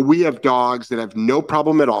 But we have dogs that have no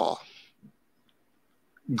problem at all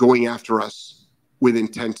going after us with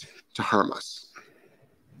intent to harm us.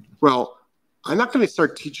 Well, I'm not going to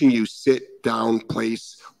start teaching you sit, down,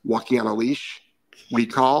 place, walking on a leash,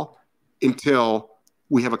 recall, until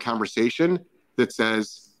we have a conversation that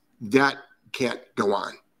says that can't go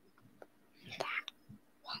on.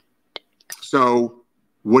 So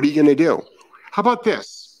what are you going to do? How about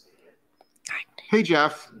this? Hey,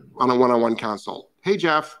 Jeff, on a one-on-one consult. Hey,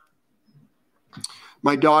 Jeff,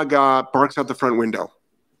 my dog barks out the front window.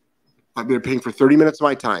 I've been paying for 30 minutes of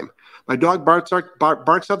my time. My dog barks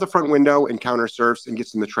out the front window and counter surfs and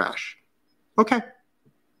gets in the trash. Okay,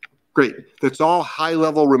 great. That's all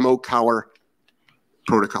high-level remote collar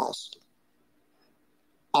protocols.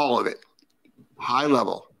 All of it. High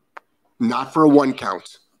level. Not for a 1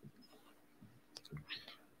 count.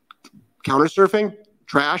 Counter surfing,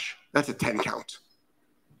 trash, that's a 10 count.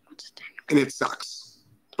 And it sucks.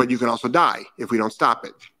 But you can also die if we don't stop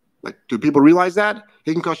it. Like, do people realize that?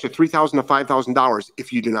 It can cost you $3,000 to $5,000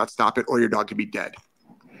 if you do not stop it, or your dog could be dead.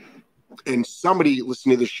 And somebody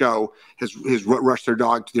listening to the show has rushed their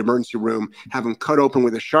dog to the emergency room, have them cut open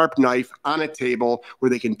with a sharp knife on a table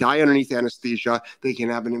where they can die underneath anesthesia. They can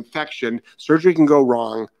have an infection. Surgery can go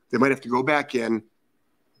wrong. They might have to go back in.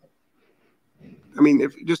 I mean,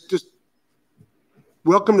 if just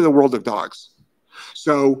welcome to the world of dogs.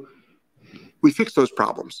 So we fix those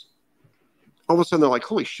problems. All of a sudden, they're like,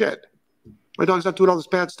 holy shit, my dog's not doing all this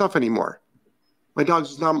bad stuff anymore. My dog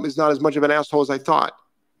is not as much of an asshole as I thought.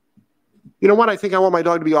 You know what? I think I want my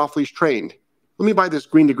dog to be off-leash trained. Let me buy this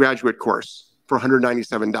Green to Graduate course for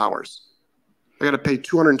 $197. I got to pay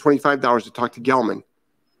 $225 to talk to Gelman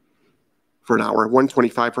for an hour,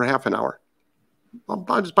 $125 for half an hour.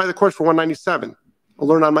 I'll just buy the course for $197. I'll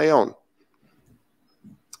learn on my own.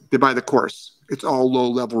 They buy the course. It's all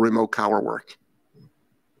low-level remote collar work.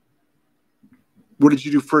 What did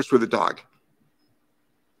you do first with the dog?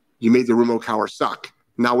 You made the remote collar suck.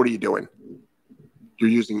 Now what are you doing? You're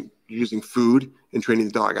using food and training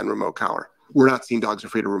the dog on remote collar. We're not seeing dogs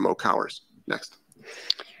afraid of remote collars. Next.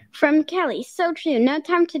 From Kelly, so true. No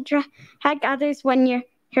time to drag others when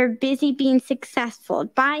you're busy being successful.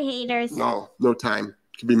 Bye, haters. No time.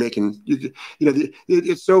 You could be making,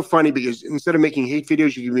 it's so funny because instead of making hate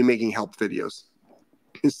videos, you could be making help videos.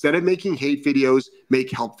 Instead of making hate videos,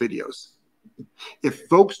 make help videos. If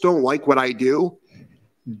folks don't like what I do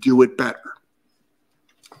it better.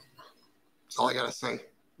 That's all I got to say.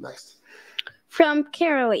 Next. From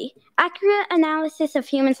Carolee, accurate analysis of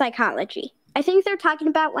human psychology. I think they're talking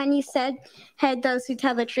about when you said those who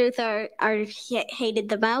tell the truth are hated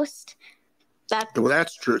the most. Well,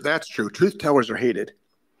 that's true. That's true. Truth tellers are hated.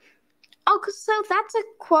 Oh, so that's a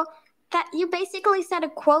quote that you basically said a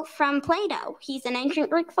quote from Plato. He's an ancient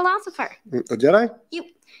Greek philosopher. Did I?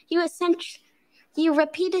 You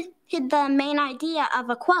repeated the main idea of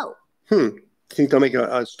a quote. Think they'll make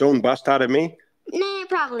a stone bust out of me? Nah,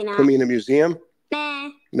 probably not. Put me in a museum? Nah.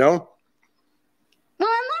 No? Well,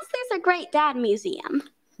 unless there's a Great Dad Museum.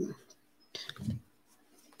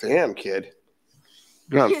 Damn, kid.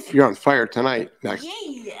 You're on fire tonight. Next.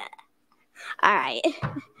 Yeah. All right.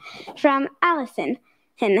 From Allison.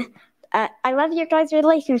 I love your guys'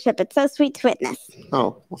 relationship. It's so sweet to witness.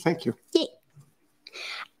 Oh, well, thank you. Yeah.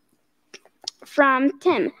 From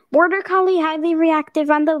Tim. Border Collie highly reactive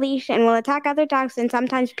on the leash and will attack other dogs and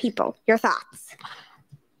sometimes people. Your thoughts?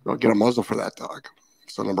 Well, get a muzzle for that dog.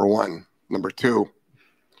 So number 1. Number 2.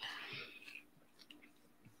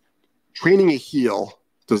 Training a heel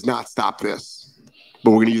does not stop this,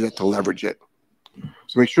 but we're going to use that to leverage it.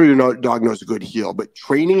 So make sure your dog knows a good heel, but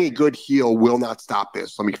training a good heel will not stop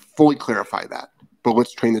this. Let me fully clarify that. But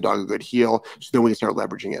let's train the dog a good heel so then we can start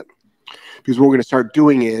leveraging it. Because what we're going to start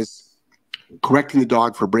doing is correcting the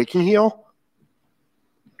dog for breaking heel,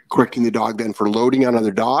 correcting the dog then for loading on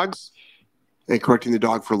other dogs, and correcting the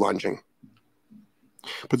dog for lunging.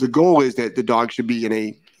 But the goal is that the dog should be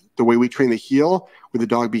in the way we train the heel with the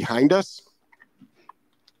dog behind us.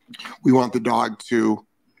 We want the dog to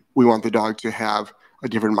have a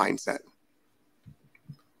different mindset,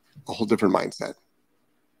 a whole different mindset.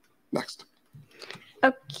 Next.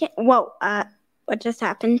 Okay. Whoa. What just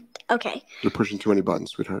happened? Okay. You're pushing too many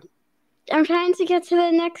buttons, sweetheart. I'm trying to get to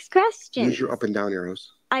the next question. Use your up and down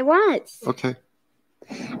arrows. I was. Okay.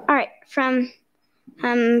 All right. From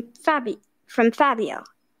Fabio.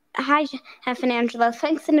 Hi, Jeff and Angelo.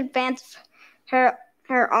 Thanks in advance for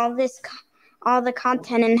all the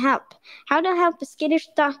content and help. How to help a skittish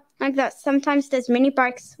dog that sometimes does mini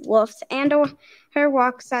barks, wolves, and or her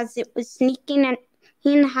walks as it was sneaking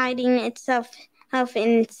and hiding itself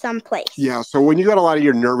in some place. Yeah, so when you got a lot of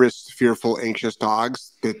your nervous, fearful, anxious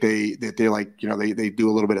dogs that they like, they do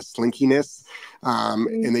a little bit of slinkiness,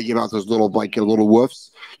 and they give out those little little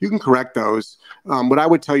woofs, you can correct those. What I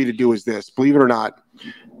would tell you to do is this. Believe it or not,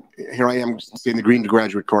 here I am in the Green to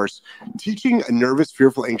Graduate course, teaching a nervous,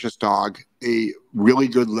 fearful, anxious dog a really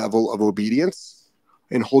good level of obedience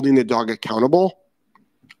and holding the dog accountable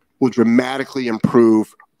will dramatically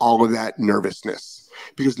improve all of that nervousness.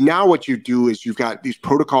 Because now what you do is you've got these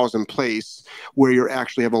protocols in place where you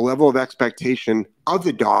actually have a level of expectation of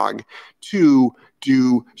the dog to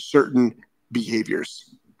do certain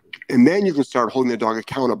behaviors. And then you can start holding the dog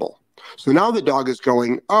accountable. So now the dog is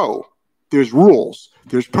going, oh, there's rules,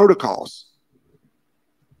 there's protocols.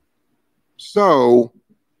 So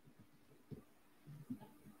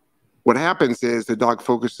what happens is the dog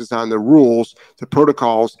focuses on the rules, the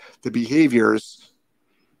protocols, the behaviors,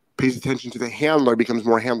 pays attention to the handler, becomes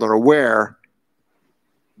more handler aware,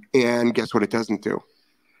 and guess what it doesn't do?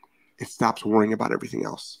 It stops worrying about everything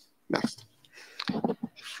else. Next.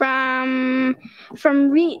 From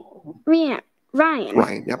Ryan.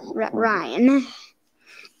 Ryan, yep. Ryan.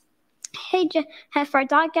 Hey, Jeff, our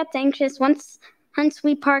dog gets anxious once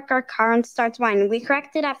we park our car and starts whining. We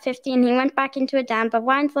corrected at 50 and he went back into a down, but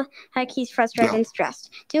whines like he's frustrated and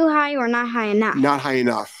stressed. Too high or not high enough? Not high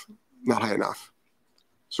enough. Not high enough.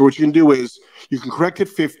 So what you can do is you can correct at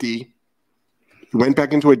 50, you went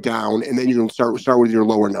back into a down, and then you can start with your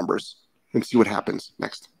lower numbers and see what happens.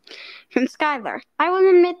 Next. From Skylar. I will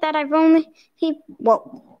admit that I've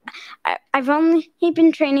only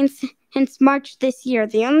been training since March this year.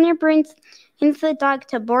 The owner brings the dog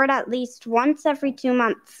to board at least once every 2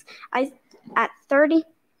 months. At 30,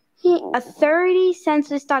 a 30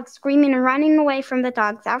 senses dog screaming and running away from the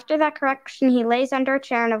dogs. After that correction, he lays under a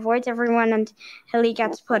chair and avoids everyone until he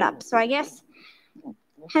gets put up. So I guess,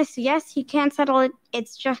 yes, he can settle it.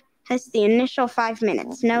 It's just the initial 5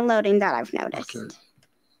 minutes. No loading that I've noticed. Okay.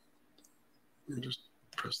 Let me just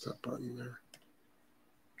press that button there.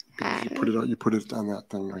 You put it on that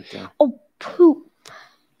thing right there. Oh, poop.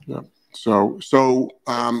 Yep. So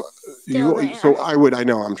I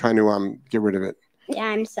know I'm trying to get rid of it. Yeah,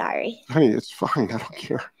 I'm sorry. Honey, it's fine. I don't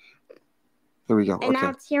care. There we go. And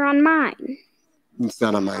now it's here on mine. It's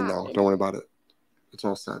not on mine though. Don't worry about it. It's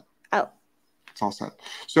all set. Oh. It's all set.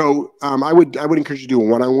 So I would encourage you to do a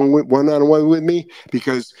one-on-one with me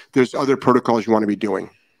because there's other protocols you want to be doing.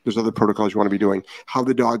 How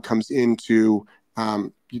the dog comes into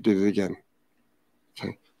you did it again.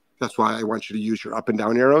 Okay. That's why I want you to use your up and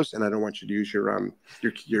down arrows, and I don't want you to use your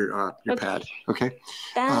pad. Okay.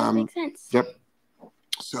 That makes sense. Yep.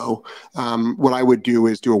 So what I would do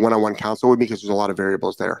is do a one-on-one consult with me because there's a lot of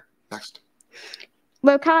variables there. Next.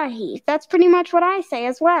 Lokahi, that's pretty much what I say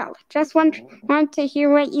as well. Just want to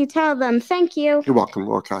hear what you tell them. Thank you. You're welcome,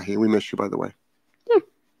 Lokahi. We miss you, by the way.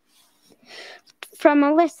 From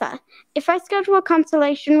Alyssa, if I schedule a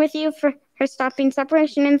consultation with you for stopping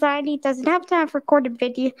separation anxiety, does it have to have recorded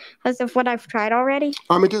videos of what I've tried already?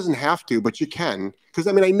 It doesn't have to, but you can, because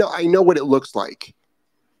I know what it looks like.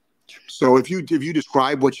 So if you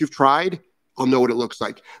describe what you've tried, I'll know what it looks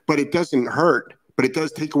like. But it doesn't hurt, but it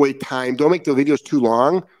does take away time. Don't make the videos too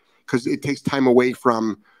long because it takes time away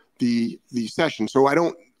from the session. So I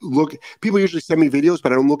don't look. People usually send me videos,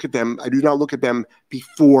 but I don't look at them. I do not look at them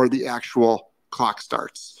before the actual clock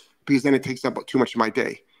starts because then it takes up too much of my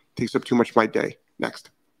day.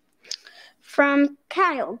 Next. From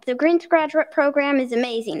Kyle, the Green to Graduate program is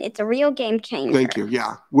amazing. It's a real game changer. Thank you.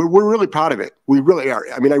 Yeah, we're really proud of it. We really are.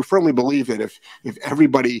 I mean, I firmly believe that if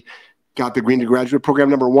everybody got the Green to Graduate program,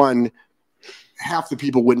 number one, half the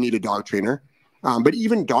people wouldn't need a dog trainer. But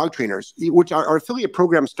even dog trainers, which our affiliate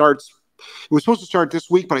program starts, it was supposed to start this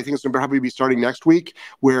week, but I think it's going to probably be starting next week,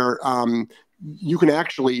 where you can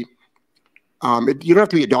actually, you don't have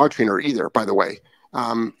to be a dog trainer either, by the way.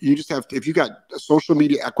 You just have to, if you got social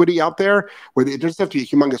media equity out there, where it doesn't have to be a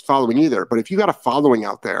humongous following either, but if you got a following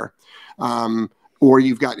out there, or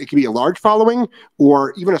you've got, it can be a large following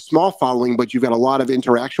or even a small following, but you've got a lot of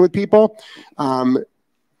interaction with people,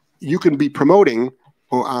 you can be promoting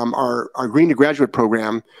our Green to Graduate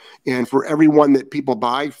program, and for every one that people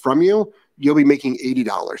buy from you, you'll be making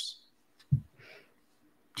 $80.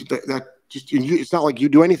 It's not like you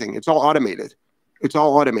do anything. It's all automated.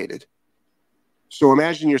 So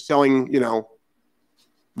imagine you're selling,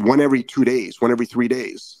 one every 2 days, one every 3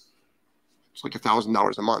 days. It's like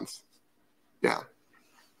 $1,000 a month. Yeah,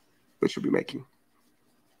 that you'll be making.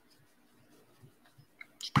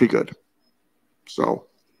 It's pretty good. So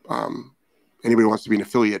anybody who wants to be an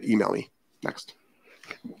affiliate, email me. Next.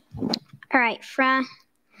 All right, from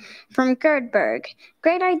Gerdberg.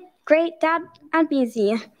 Great dad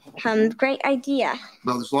museum. Great idea.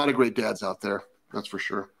 Well, there's a lot of great dads out there. That's for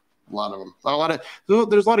sure. A lot of them.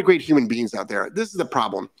 There's a lot of great human beings out there. This is the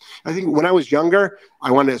problem. I think when I was younger,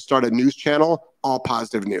 I wanted to start a news channel, all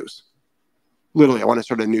positive news. Literally, I want to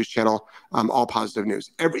start a news channel, all positive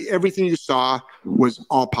news. Everything you saw was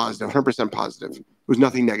all positive, 100% positive. There was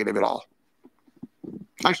nothing negative at all.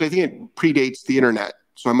 Actually, I think it predates the internet,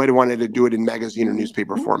 so I might have wanted to do it in magazine or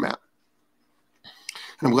newspaper format.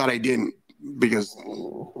 And I'm glad I didn't, because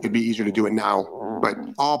it'd be easier to do it now. But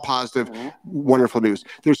all positive, wonderful news.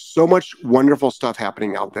 There's so much wonderful stuff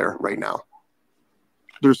happening out there right now.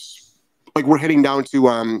 We're heading down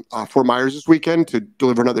to Fort Myers this weekend to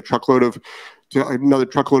deliver another truckload of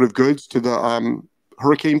goods to the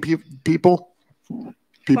hurricane people.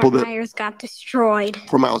 Fort Myers got destroyed.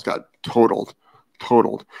 Fort Myers got totaled.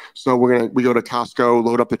 So we go to Costco,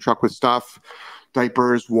 load up the truck with stuff,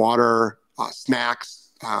 diapers, water,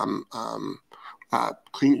 snacks,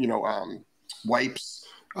 clean, wipes.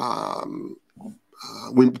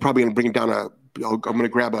 We're probably gonna bring it down. I'm gonna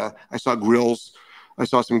grab I saw grills. I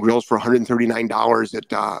saw some grills for $139 at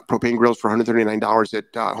propane grills for $139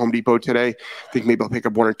 at Home Depot today. I think maybe I'll pick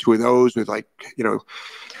up 1 or 2 of those with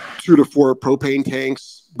 2 to 4 propane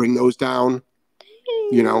tanks. Bring those down.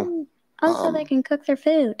 Also, they can cook their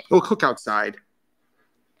food. Oh, cook outside.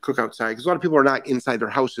 Because a lot of people are not inside their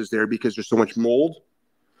houses there because there's so much mold.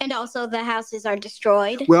 And also the houses are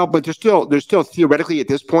destroyed. Well, but there's still theoretically at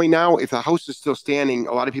this point now, if the house is still standing,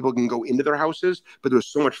 a lot of people can go into their houses, but there's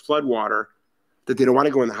so much flood water that they don't want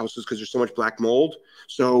to go in the houses because there's so much black mold.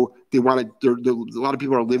 So they want to, a lot of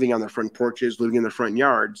people are living on their front porches, living in their front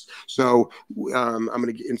yards. So I'm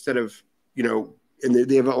going to, instead of, and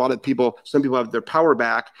they have a lot of people, some people have their power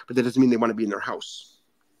back, but that doesn't mean they want to be in their house.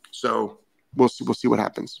 So we'll see what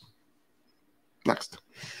happens. Next.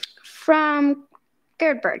 From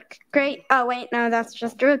Gerdberg. Great. Oh, wait, no, that's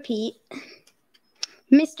just a repeat.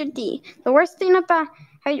 Mr. D. The worst thing about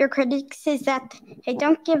your critics is that they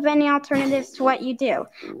don't give any alternatives to what you do.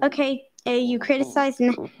 Okay, you criticize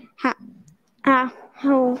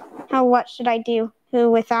what should I do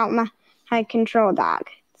without my control dog?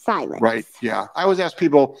 Silence. Right, yeah. I always ask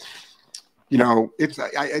people,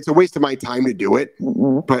 it's a waste of my time to do it.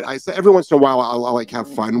 But every once in a while, I'll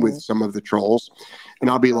have fun with some of the trolls. And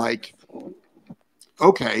I'll be like,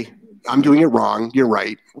 okay, I'm doing it wrong. You're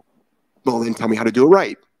right. Well, then tell me how to do it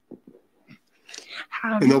right.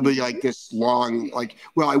 And they'll be like this long, like,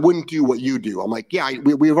 well, I wouldn't do what you do. I'm like, yeah,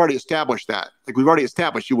 we've already established that. Like, we've already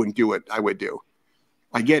established you wouldn't do what I would do.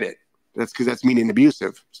 I get it. That's because that's mean and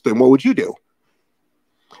abusive. So then what would you do?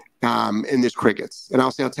 And there's crickets. And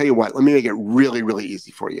I'll tell you what, let me make it really, really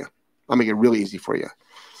easy for you. I'll make it really easy for you.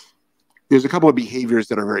 There's a couple of behaviors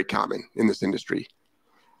that are very common in this industry.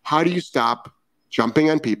 How do you stop jumping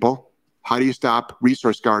on people? How do you stop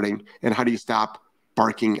resource guarding? And how do you stop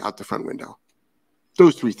barking out the front window?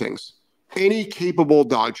 Those three things. Any capable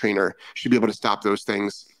dog trainer should be able to stop those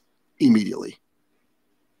things immediately.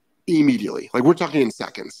 Immediately. Like, we're talking in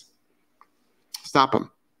seconds. Stop them,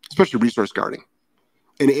 especially resource guarding.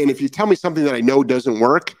 And if you tell me something that I know doesn't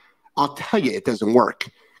work, I'll tell you it doesn't work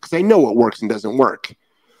because I know what works and doesn't work.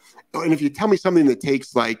 And if you tell me something that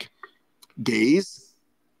takes like days,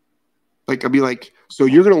 like I'll be like, so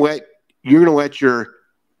you're gonna let your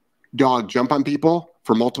dog jump on people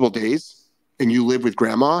for multiple days, and you live with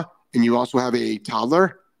grandma, and you also have a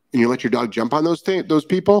toddler, and you let your dog jump on those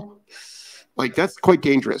people? Like, that's quite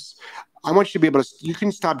dangerous. I want you to be able to, you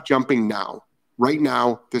can stop jumping now, right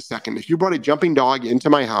now, this second. If you brought a jumping dog into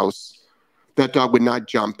my house, that dog would not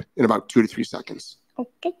jump in about 2 to 3 seconds.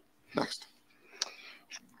 Okay. Next.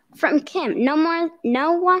 From Kim, no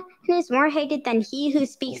one is more hated than he who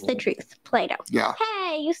speaks the truth. Plato. Yeah.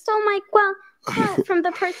 Hey, you stole my quote from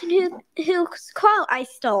the person whose quote I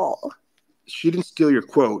stole. She didn't steal your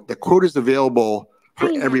quote. The quote is available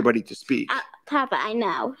for everybody to speak. Papa, I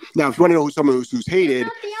know. Now, if you want to know who someone who's hated, You're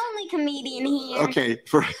not the only comedian here. Okay.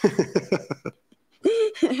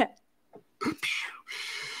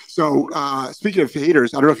 So, speaking of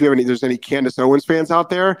haters, I don't know if there's any Candace Owens fans out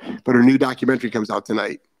there, but her new documentary comes out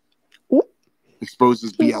tonight. Ooh.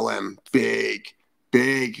 Exposes BLM. Big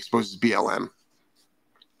exposes BLM.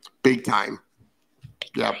 Big time.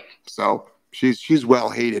 Yep. So she's well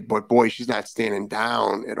hated, but boy, she's not standing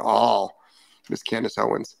down at all. Miss Candace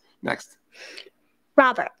Owens. Next.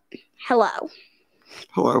 Robert. Hello.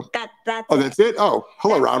 Hello. That's it? Oh,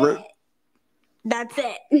 hello, that's Robert. It. That's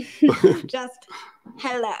it. Just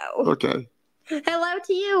hello. Okay. Hello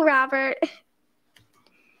to you, Robert.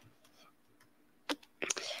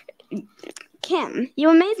 Kim, you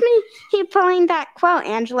amaze me. Keep pulling that quote,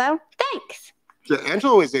 Angelo. Thanks. Yeah,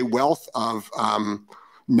 Angelo is a wealth of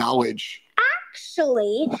knowledge.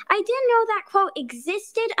 Actually, I didn't know that quote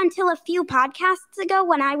existed until a few podcasts ago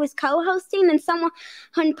when I was co-hosting and someone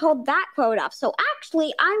pulled that quote up. So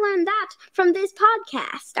actually, I learned that from this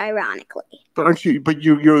podcast, ironically. But aren't you? But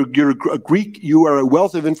you're a Greek. You are a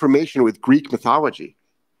wealth of information with Greek mythology.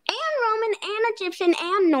 And Roman and Egyptian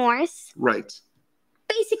and Norse. Right.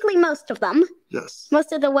 Basically, most of them. Yes.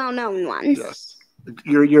 Most of the well-known ones. Yes.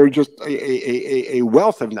 You're just a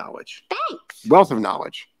wealth of knowledge. Thanks. Wealth of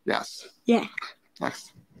knowledge. Yes. Yeah.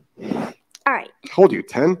 Next. All right. Told you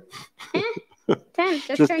 10. 10.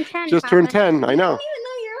 Just turned 10. Just turned 10. I know. I don't even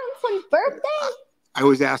know your own son's birthday. I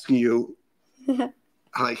was asking you,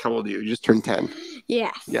 like, how old are you? You just turned 10.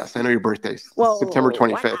 Yes. Yes, I know your birthday's Whoa, September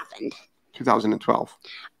 25th, what happened? 2012.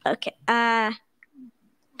 Okay.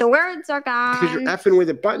 The words are gone. Because you're effing with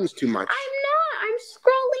the buttons too much. I'm not. I'm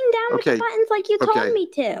scrolling down Okay. the buttons like you told me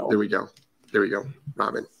to. There we go.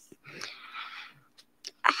 Robin.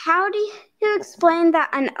 How do you explain that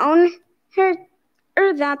an owner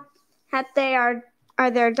or that they are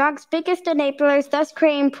their dog's biggest enablers, thus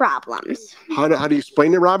creating problems? How do you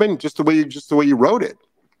explain it, Robin? Just the way you wrote it.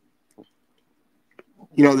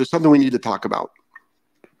 You know, there's something we need to talk about.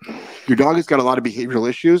 Your dog has got a lot of behavioral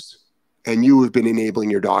issues, and you have been enabling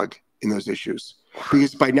your dog in those issues.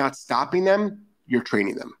 Because by not stopping them, you're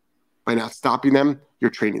training them. By not stopping them,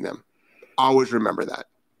 you're training them. Always remember that.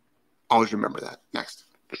 Always remember that. Next.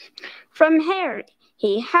 From Harry.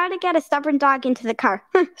 How to get a stubborn dog into the car.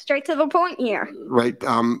 Straight to the point here. Right.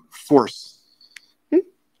 Force.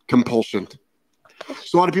 Compulsion.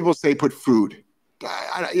 So a lot of people say put food.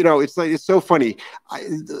 It's so funny.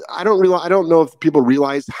 I don't know if people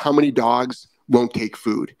realize how many dogs won't take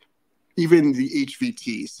food. Even the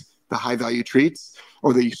HVTs, the high value treats,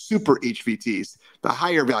 or the super HVTs, the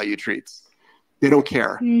higher value treats. They don't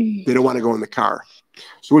care. They don't want to go in the car.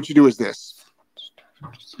 So what you do is this.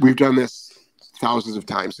 We've done this thousands of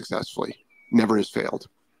times successfully. Never has failed.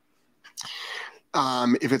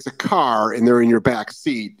 If it's a car and they're in your back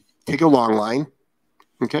seat, take a long line.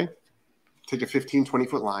 Okay? Take a 15,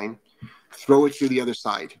 20-foot line. Throw it through the other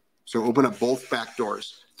side. So open up both back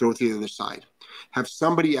doors. Throw it through the other side. Have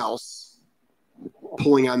somebody else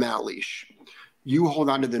pulling on that leash. You hold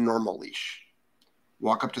on to the normal leash.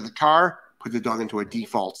 Walk up to the car, put the dog into a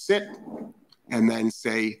default sit, and then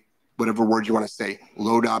say whatever word you want to say.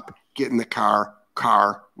 Load up, get in the car,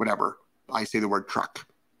 whatever. I say the word truck.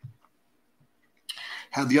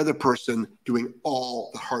 Have the other person doing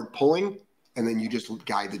all the hard pulling, and then you just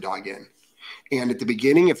guide the dog in. And at the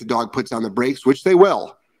beginning, if the dog puts on the brakes, which they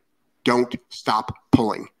will, don't stop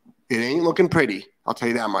pulling. It ain't looking pretty. I'll tell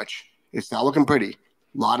you that much. It's not looking pretty. A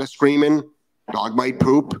lot of screaming. Dog might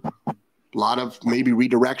poop. A lot of maybe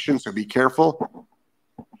redirection, so be careful.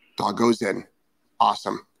 Dog goes in.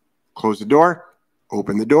 Awesome. Close the door.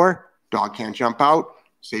 Open the door. Dog can't jump out.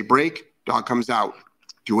 Say break. Dog comes out.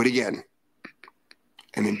 Do it again.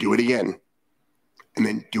 And then do it again. And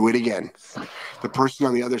then do it again. The person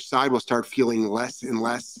on the other side will start feeling less and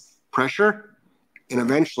less pressure. And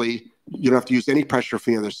eventually, you don't have to use any pressure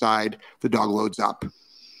from the other side. The dog loads up.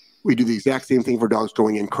 We do the exact same thing for dogs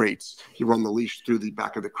going in crates. You run the leash through the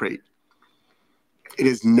back of the crate. It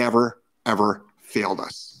has never, ever failed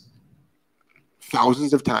us.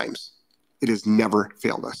 Thousands of times. It has never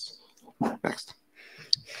failed us. Next.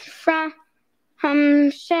 From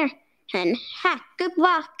Sharon. Heck, good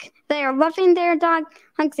luck. They are loving their dogs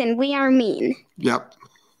and we are mean. Yep.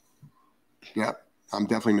 I'm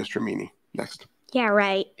definitely Mr. Meanie. Next. Yeah,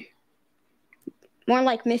 right. More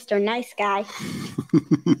like Mr. Nice Guy.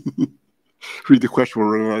 Read the question.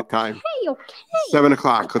 We're running out of time. Hey, okay. 7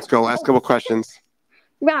 o'clock. Let's go. Ask a couple questions.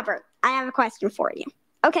 Robert, I have a question for you.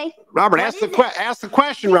 Okay. Robert, ask the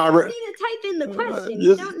question, Robert. You need to type in the question.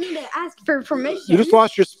 You don't need to ask for permission. You just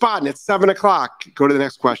lost your spot, and it's 7 o'clock. Go to the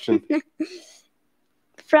next question.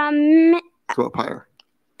 From... Go up higher.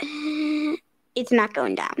 It's not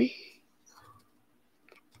going down.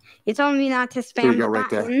 You told me not to spam the right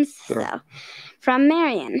buttons. there. So, from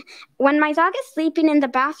Marion, when my dog is sleeping in the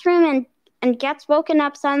bathroom and gets woken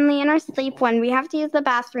up suddenly in her sleep when we have to use the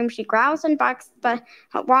bathroom, she growls and barks but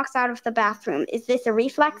walks out of the bathroom. Is this a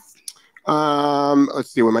reflex?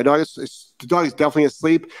 Let's see. When my dog the dog is definitely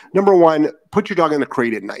asleep. Number one, put your dog in a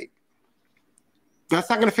crate at night. That's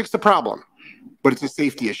not going to fix the problem, but it's a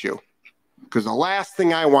safety issue. Because the last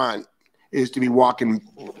thing I want is to be walking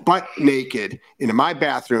butt naked into my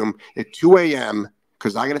bathroom at 2 a.m.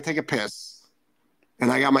 because I got to take a piss, and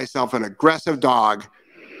I got myself an aggressive dog,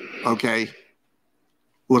 okay,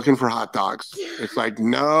 looking for hot dogs. It's like,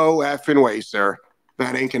 no effing way, sir.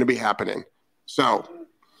 That ain't going to be happening. So,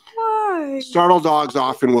 startled dogs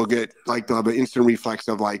often will get, like, they'll have an instant reflex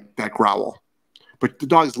of, like, that growl. But the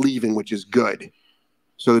dog's leaving, which is good.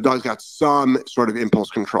 So the dog's got some sort of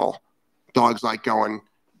impulse control. Dog's like going,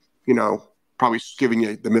 probably giving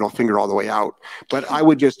you the middle finger all the way out. But I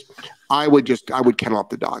would kennel up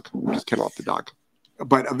the dog. Just kennel up the dog.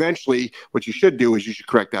 But eventually, what you should do is you should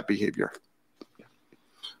correct that behavior.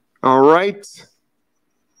 All right.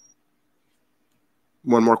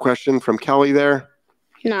 One more question from Kelly there.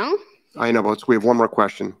 No. I know, but we have one more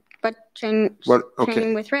question. But training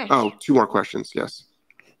with Rich. Oh, 2 more questions. Yes.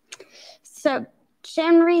 So,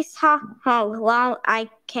 Shenry's lol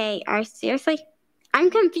IKR. Seriously? I'm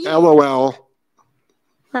confused. LOL.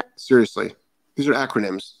 What? Seriously. These are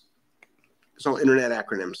acronyms. It's all internet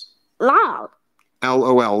acronyms. LOL.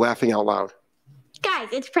 LOL. Laughing out loud. Guys,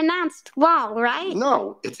 it's pronounced LOL, right?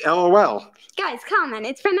 No, it's LOL. Guys, comment.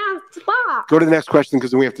 It's pronounced LOL. Go to the next question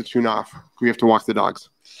because then we have to tune off. We have to walk the dogs.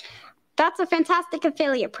 That's a fantastic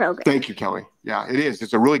affiliate program. Thank you, Kelly. Yeah, it is.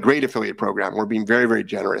 It's a really great affiliate program. We're being very, very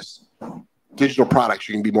generous. Digital products,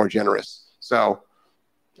 you can be more generous. So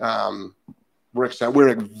we're excited.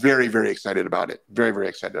 We're very, very excited about it. Very, very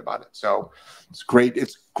excited about it. So it's great.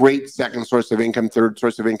 It's great second source of income, third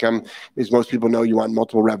source of income. As most people know, you want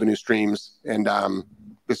multiple revenue streams. And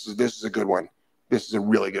this is a good one. This is a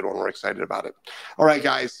really good one. We're excited about it. All right,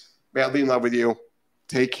 guys. Madly in love with you.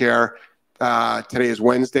 Take care. Today is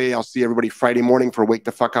Wednesday. I'll see everybody Friday morning for Wake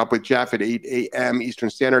the Fuck Up with Jeff at 8 a.m. Eastern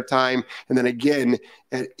Standard Time. And then again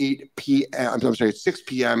at 6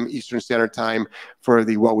 p.m. Eastern Standard Time for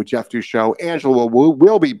the What Would Jeff Do show. Angela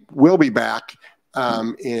will be back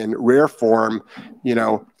in rare form,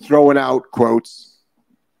 throwing out quotes.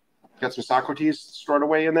 Got some Socrates stored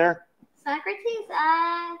away in there? Socrates?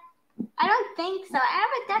 I don't think so.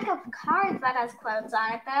 I have a deck of cards that has quotes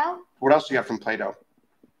on it, though. What else do you have from Plato?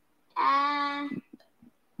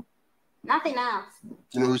 Nothing else.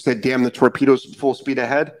 You know who said, damn the torpedoes full speed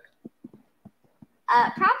ahead?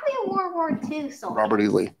 Probably a World War II soldier. Robert E.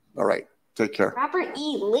 Lee. All right. Take care. Robert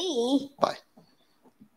E. Lee? Bye.